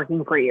wasn't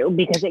working for you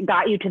because it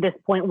got you to this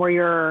point where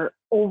you're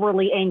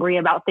overly angry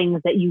about things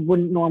that you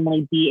wouldn't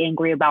normally be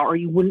angry about or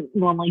you wouldn't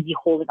normally be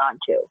holding on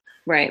to.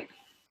 Right.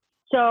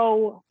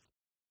 So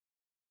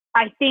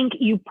I think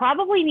you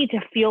probably need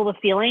to feel the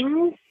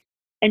feelings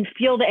and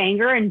feel the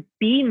anger and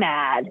be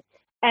mad.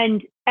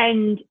 And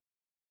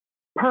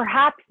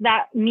perhaps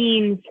that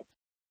means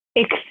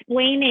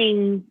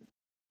explaining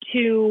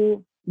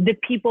to the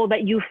people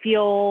that you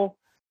feel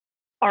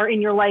are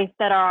in your life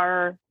that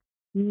are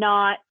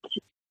not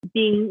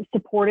being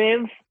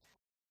supportive,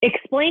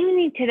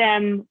 explaining to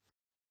them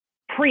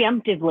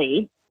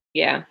preemptively,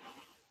 that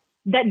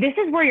this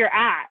is where you're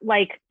at.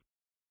 Like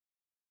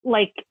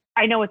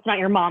I know it's not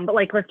your mom, but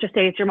like let's just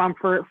say it's your mom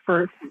for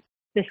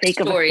the sake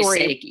of a story.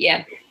 Sake,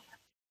 yeah.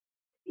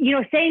 You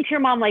know, saying to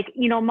your mom, like,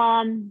 you know,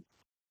 Mom,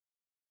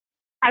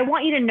 I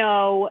want you to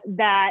know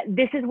that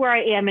this is where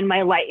I am in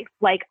my life.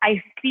 Like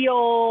I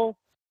feel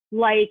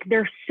like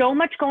there's so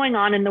much going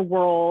on in the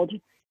world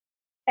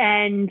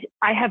and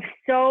I have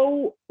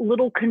so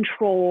little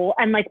control.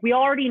 And like, we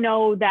already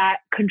know that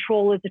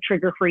control is a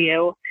trigger for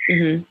you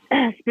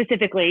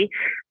specifically.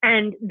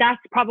 And that's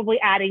probably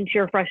adding to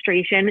your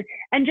frustration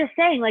and just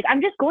saying like,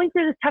 I'm just going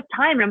through this tough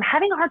time and I'm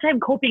having a hard time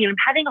coping and I'm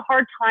having a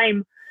hard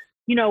time,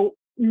 you know,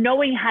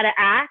 knowing how to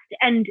act.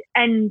 And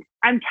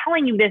I'm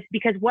telling you this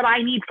because what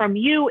I need from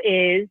you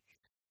is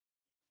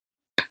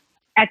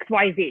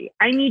XYZ.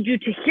 I need you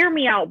to hear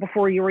me out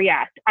before you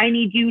react. I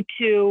need you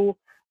to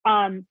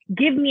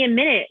give me a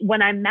minute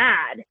when I'm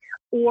mad,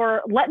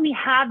 or let me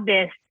have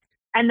this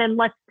and then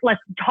let's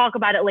talk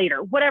about it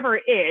later. Whatever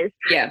it is,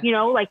 you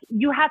know, like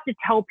you have to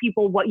tell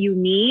people what you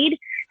need.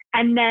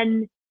 And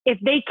then if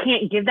they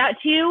can't give that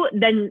to you,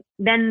 then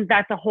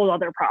that's a whole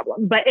other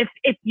problem. But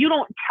if you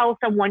don't tell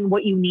someone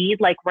what you need,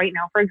 like right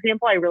now, for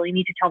example, I really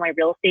need to tell my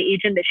real estate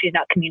agent that she's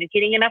not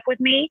communicating enough with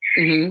me.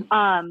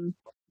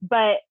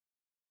 But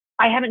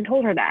I haven't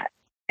told her that.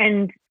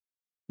 And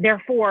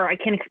therefore I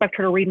can't expect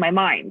her to read my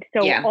mind.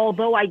 So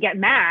although I get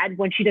mad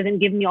when she doesn't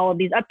give me all of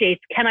these updates,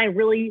 do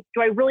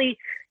I really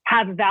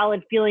have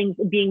valid feelings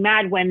of being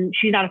mad when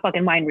she's not a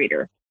fucking mind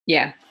reader?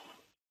 Yeah.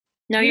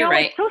 No, you're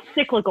right. It's so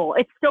cyclical.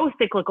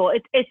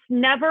 It's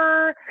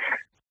never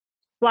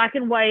black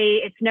and white.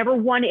 It's never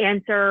one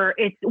answer.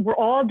 We're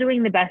all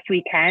doing the best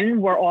we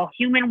can. We're all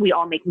human. We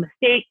all make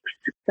mistakes,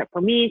 except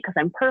for me, because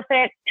I'm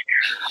perfect.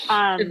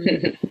 I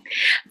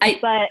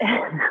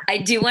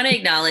do want to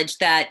acknowledge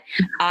that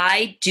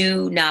I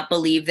do not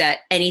believe that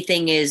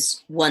anything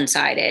is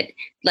one-sided.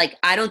 Like,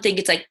 I don't think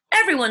it's like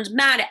everyone's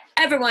mad at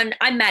everyone.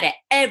 I'm mad at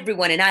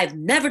everyone and I've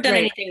never done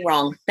anything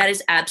wrong. That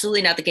is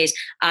absolutely not the case.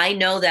 I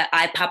know that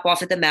I pop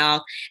off at the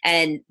mouth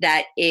and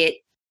that it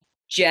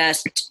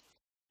just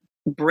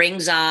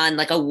brings on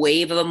like a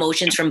wave of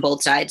emotions from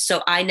both sides.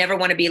 So I never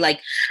want to be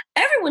like,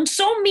 everyone's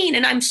so mean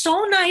and I'm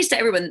so nice to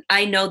everyone.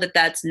 I know that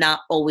that's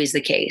not always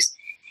the case.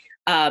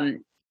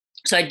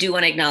 So I do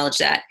want to acknowledge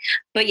that.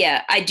 But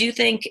yeah, I do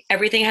think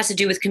everything has to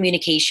do with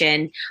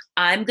communication.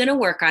 I'm going to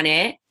work on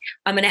it.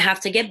 I'm going to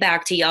have to get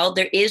back to y'all.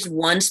 There is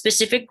one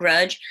specific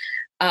grudge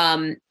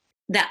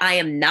that I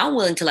am not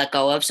willing to let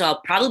go of. So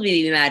I'll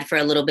probably be mad for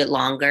a little bit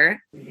longer.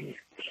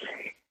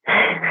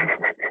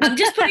 I'm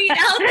just putting it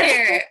out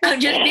there. I'm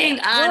just being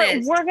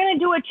honest. We're going to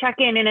do a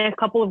check-in in a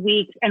couple of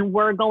weeks and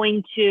we're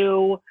going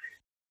to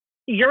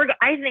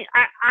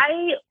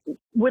I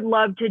would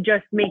love to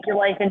just make your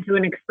life into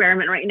an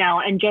experiment right now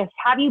and just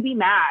have you be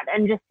mad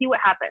and just see what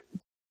happens.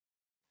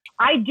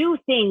 I do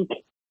think,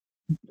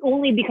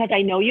 only because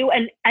I know you,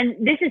 and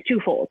this is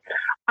twofold.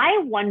 I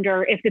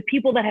wonder if the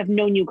people that have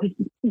known you, because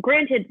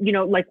granted, you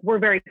know, like we're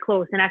very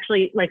close, and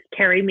actually like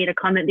Carrie made a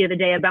comment the other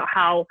day about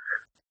how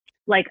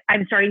like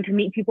I'm starting to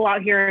meet people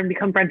out here and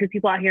become friends with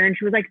people out here. And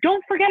she was like,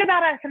 don't forget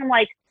about us. And I'm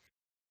like,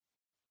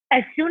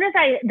 as soon as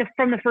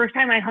from the first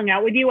time I hung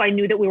out with you, I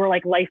knew that we were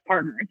like life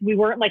partners. We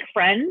weren't like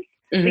friends.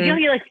 Like, you know,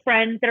 you're like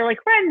friends that are like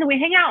friends and we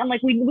hang out and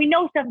like we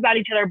know stuff about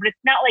each other, but it's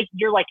not like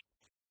you're like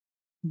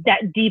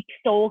that deep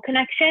soul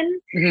connection.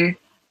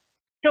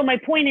 So my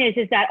point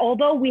is that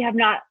although we have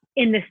not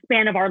in the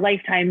span of our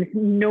lifetimes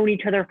known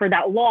each other for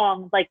that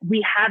long, like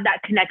we have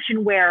that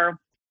connection where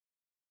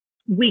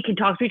we can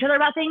talk to each other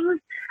about things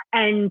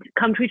and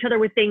come to each other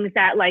with things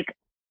that like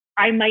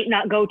I might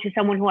not go to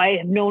someone who I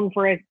have known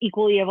for as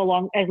equally as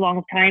long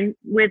of time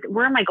with.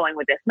 Where am I going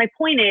with this? My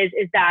point is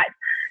that,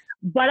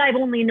 but I've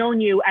only known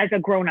you as a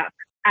grown-up,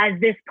 as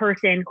this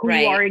person who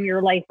you are in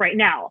your life right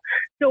now.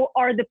 So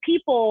are the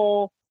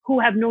people who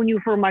have known you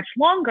for much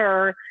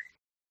longer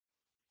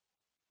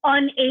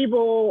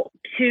unable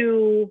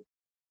to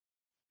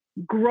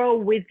grow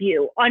with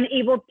you,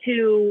 unable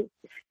to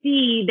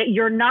see that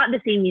you're not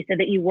the same Issa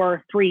that you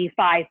were 3,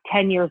 5,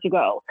 10 years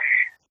ago?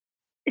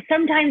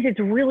 Sometimes it's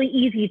really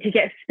easy to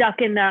get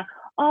stuck in the,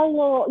 oh,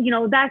 well, you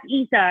know, that's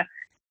Issa.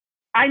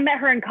 I met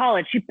her in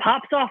college. She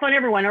pops off on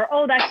everyone. Or,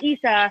 oh, that's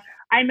Issa.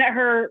 I met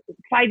her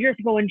 5 years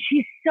ago and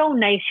she's so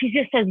nice. She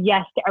just says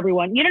yes to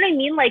everyone. You know what I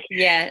mean? Like,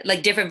 yeah,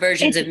 like different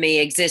versions of me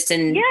exist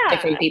in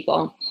different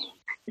people.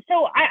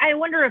 So I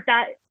wonder if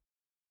that,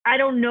 I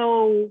don't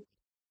know,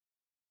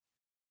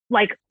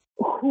 like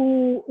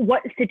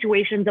what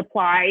situations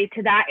apply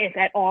to that, if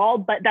at all,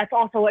 but that's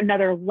also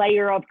another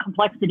layer of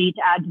complexity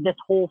to add to this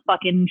whole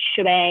fucking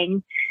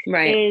shebang.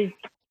 Is,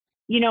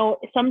 you know,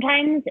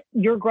 sometimes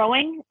you're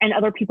growing and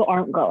other people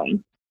aren't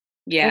growing.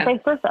 Yeah. And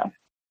vice versa.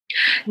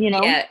 You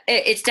know? Yeah,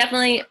 it's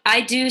definitely,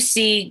 I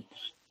see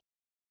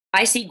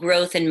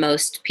growth in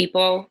most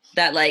people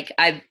that like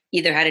I've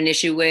either had an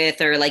issue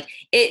with or like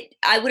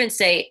I wouldn't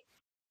say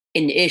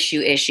an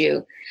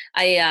issue.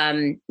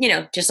 I, you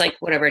know, just like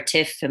whatever,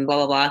 tiff and blah,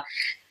 blah, blah.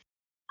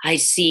 I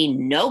see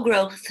no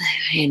growth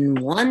in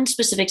one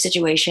specific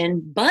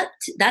situation, but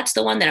that's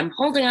the one that I'm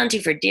holding on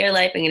to for dear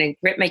life. I'm going to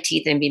grit my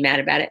teeth and be mad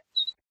about it.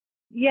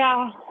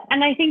 Yeah.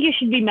 And I think you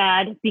should be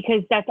mad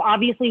because that's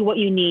obviously what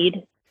you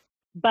need,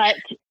 but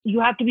you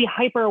have to be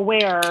hyper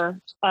aware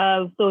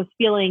of those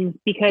feelings,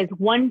 because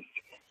once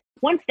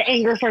the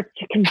anger starts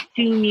to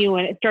consume you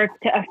and it starts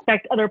to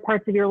affect other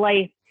parts of your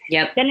life,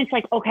 Yep. then it's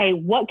like, okay,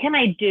 what can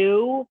I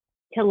do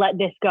to let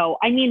this go?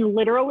 I mean,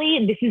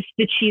 literally, this is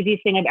the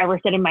cheesiest thing I've ever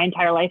said in my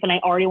entire life, and I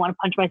already want to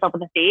punch myself in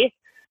the face.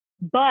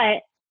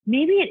 But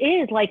maybe it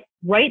is like,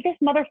 write this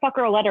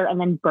motherfucker a letter and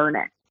then burn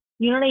it.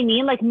 You know what I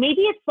mean? Like,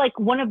 maybe it's like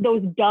one of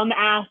those dumb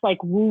ass,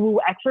 like, woo-woo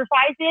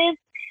exercises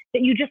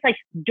that you just like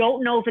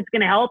don't know if it's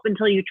going to help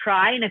until you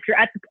try. And if you're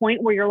at the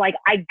point where you're like,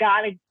 I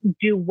gotta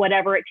do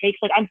whatever it takes,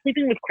 like I'm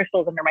sleeping with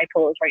crystals under my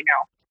pillows right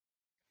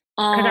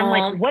now. Because I'm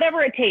like,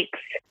 whatever it takes.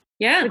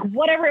 Yeah. Like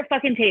whatever it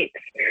fucking takes.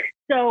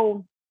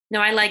 So no,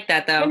 I like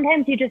that though.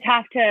 Sometimes you just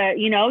have to,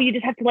 you know, you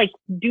just have to like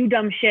do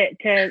dumb shit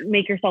to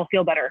make yourself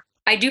feel better.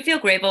 I do feel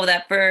grateful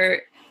that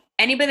for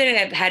anybody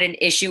that I've had an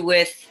issue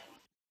with,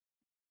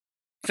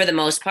 for the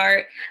most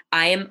part,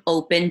 I am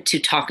open to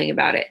talking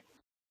about it.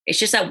 It's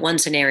just that one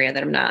scenario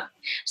that I'm not.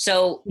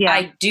 So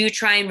I do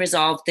try and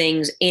resolve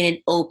things in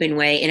an open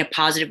way, in a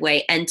positive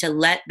way, and to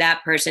let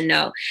that person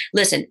know,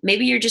 listen,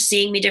 maybe you're just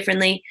seeing me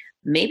differently.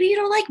 Maybe you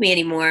don't like me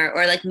anymore,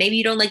 or like maybe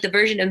you don't like the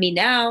version of me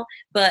now,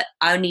 but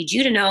I need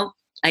you to know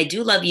I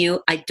do love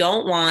you. I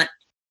don't want,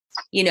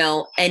 you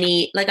know,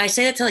 any, like I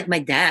say that to like my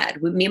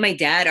dad. Me and my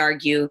dad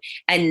argue,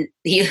 and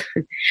he,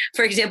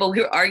 for example, we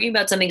were arguing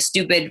about something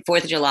stupid,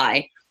 4th of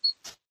July.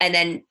 And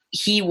then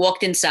he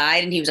walked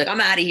inside and he was like,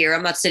 I'm out of here.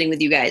 I'm not sitting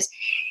with you guys.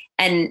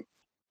 And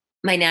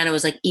my Nana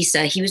was like,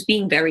 Issa, he was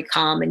being very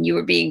calm and you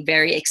were being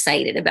very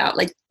excited about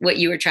like what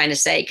you were trying to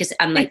say. Cause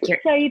I'm like,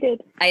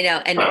 excited. I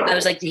know. And I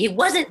was like, he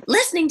wasn't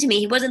listening to me.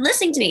 He wasn't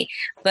listening to me.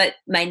 But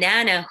my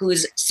Nana,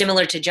 who's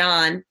similar to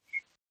John,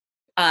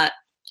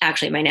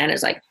 actually my Nana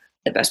is like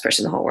the best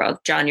person in the whole world.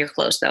 John, you're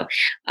close though.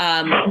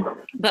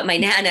 But my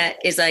Nana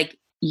is like,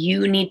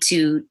 you need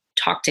to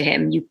talk to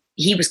him.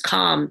 He was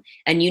calm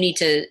and you need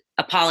to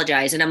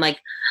apologize. And I'm like,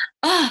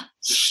 oh,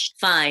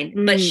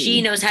 fine. But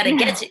she knows how to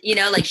get to, you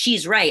know, like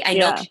she's right. I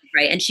know she's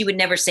right. And she would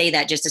never say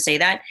that just to say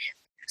that.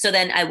 So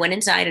then I went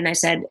inside and I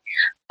said,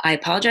 I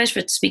apologize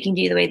for speaking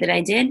to you the way that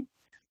I did.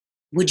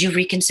 Would you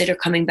reconsider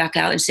coming back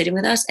out and sitting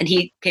with us? And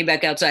he came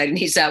back outside and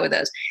he sat with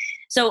us.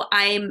 So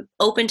I'm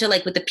open to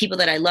like with the people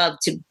that I love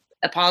to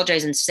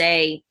apologize and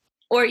say,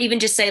 or even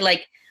just say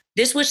like,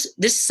 this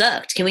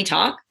sucked. Can we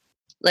talk?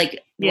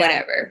 Like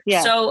whatever.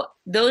 Yeah. So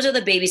those are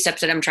the baby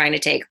steps that I'm trying to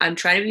take. I'm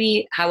trying to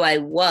be how I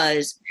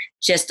was,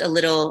 just a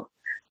little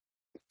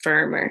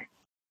firmer.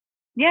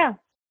 Yeah.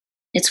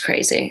 It's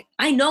crazy.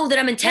 I know that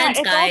I'm intense,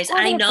 guys.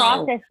 I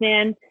know. Process,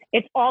 man.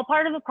 It's all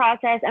part of the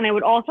process. And I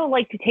would also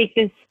like to take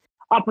this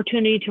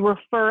opportunity to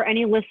refer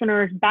any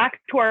listeners back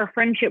to our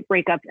friendship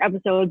breakups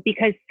episode,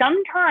 because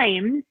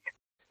sometimes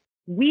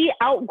we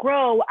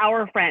outgrow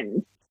our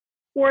friends,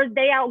 or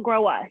they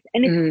outgrow us.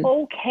 And it's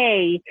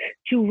okay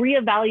to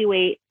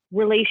reevaluate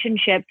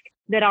relationships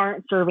that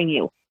aren't serving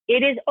you.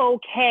 It is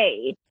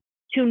okay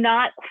to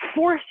not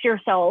force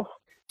yourself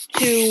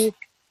to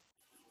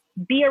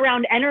be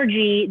around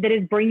energy that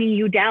is bringing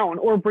you down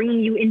or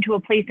bringing you into a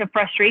place of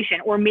frustration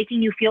or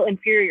making you feel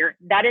inferior.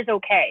 That is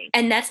okay.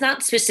 And that's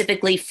not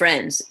specifically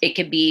friends. It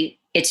could be,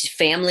 it's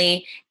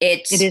family.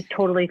 It is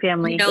totally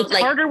family. You know, it's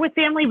like, harder with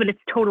family, but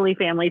it's totally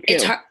family too.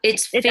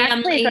 It's family.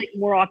 Actually, like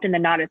more often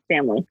than not, it's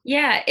family.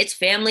 Yeah, it's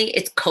family.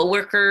 It's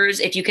coworkers.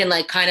 If you can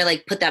like kind of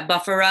like put that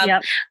buffer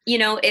up, you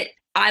know,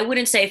 I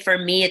wouldn't say for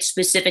me, it's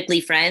specifically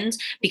friends,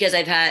 because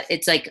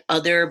it's like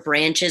other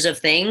branches of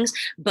things,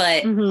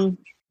 but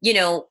you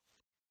know,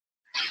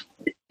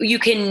 you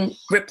can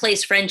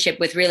replace friendship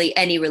with really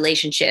any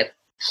relationship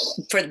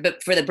for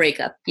the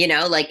breakup, you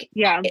know, like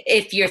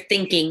if you're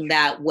thinking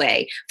that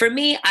way. For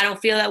me, I don't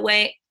feel that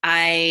way.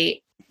 I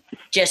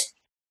just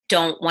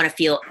don't want to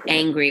feel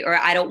angry, or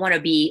I don't want to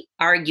be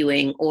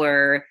arguing,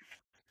 or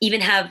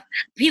even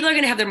people are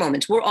going to have their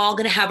moments. We're all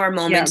going to have our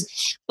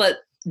moments, but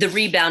the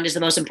rebound is the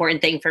most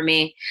important thing for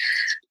me.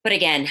 But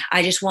again,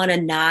 I just want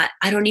to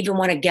I don't even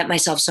want to get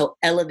myself so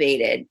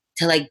elevated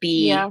to like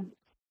be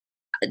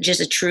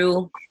just a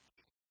true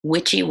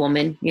witchy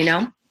woman, you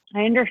know?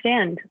 I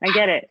understand. I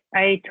get it.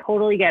 I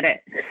totally get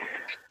it.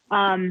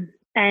 And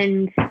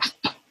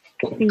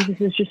I think this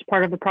is just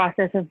part of the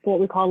process of what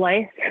we call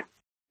life.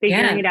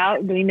 Figuring it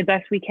out, doing the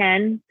best we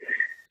can.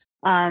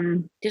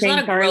 There's a lot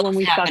of sorry when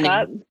we happening. fuck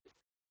up.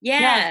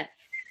 Yeah.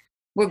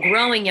 We're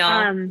growing,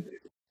 y'all.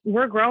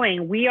 We're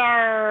growing. We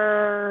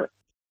are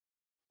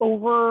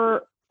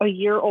over a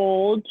year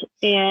old,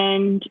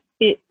 and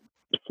it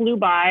flew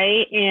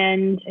by,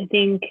 and I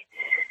think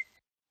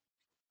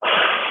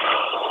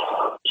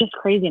just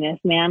craziness,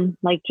 man.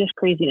 Like just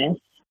craziness.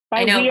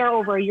 By we are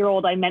over a year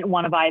old, I meant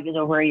One Vibe is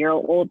over a year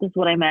old. Is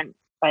what I meant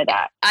by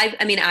that.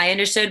 I mean, I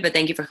understood, but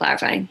thank you for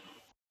clarifying.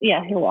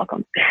 Yeah, you're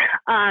welcome.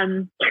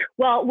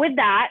 Well, with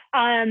that,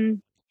 I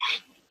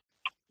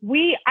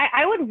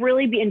would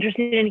really be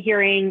interested in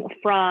hearing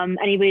from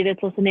anybody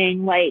that's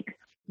listening, like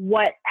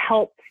what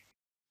helps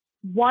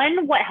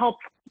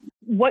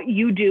what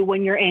you do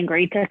when you're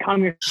angry to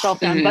calm yourself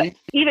down. But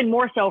even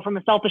more so from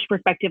a selfish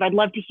perspective, I'd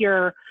love to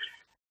hear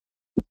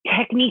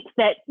techniques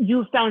that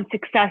you found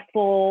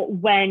successful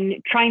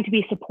when trying to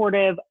be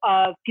supportive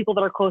of people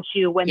that are close to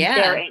you when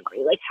they're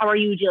angry. Like, how are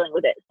you dealing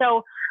with it?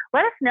 So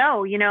let us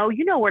know. You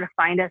know where to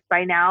find us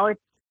by now.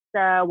 It's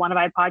the Wanna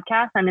Vibe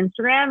podcast on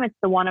Instagram. It's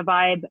the Wanna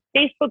Vibe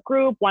Facebook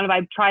group. Wanna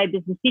Vibe Tribe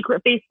is the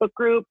secret Facebook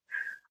group.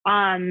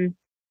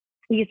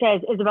 He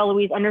says Isabella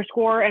Louise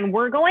 _ and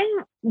we're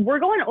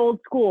going old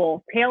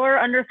school. Taylor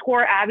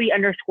 _ Abby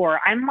 _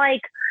 I'm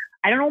like,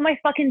 I don't know what my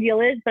fucking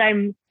deal is, but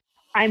I'm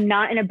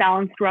not in a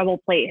balanced rebel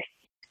place.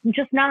 I'm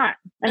just not.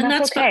 And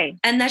that's okay. Fun.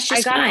 And that's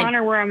just I gotta fine.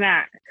 honor where I'm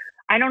at.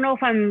 I don't know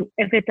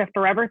if it's a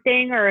forever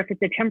thing or if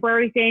it's a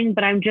temporary thing,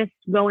 but I'm just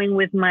going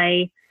with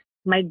my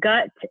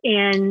gut.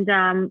 And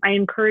I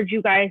encourage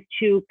you guys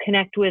to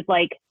connect with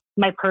like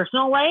my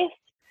personal life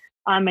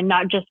and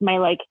not just my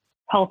like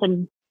health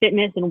and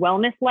fitness and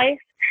wellness life.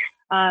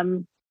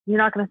 You're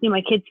not going to see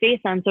my kid's face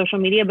on social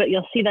media, but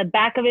you'll see the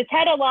back of his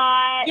head a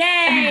lot.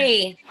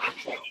 Yay!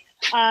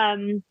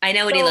 I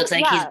know what he looks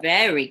like. Yeah. He's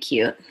very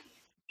cute.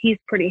 He's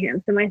pretty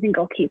handsome. I think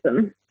I'll keep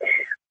him.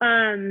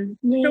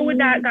 So with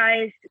that,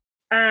 guys,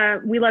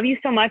 we love you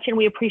so much and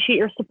we appreciate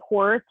your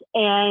support.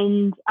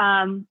 And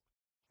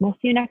we'll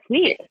see you next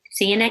week.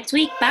 See you next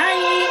week.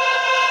 Bye.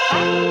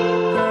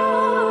 Bye.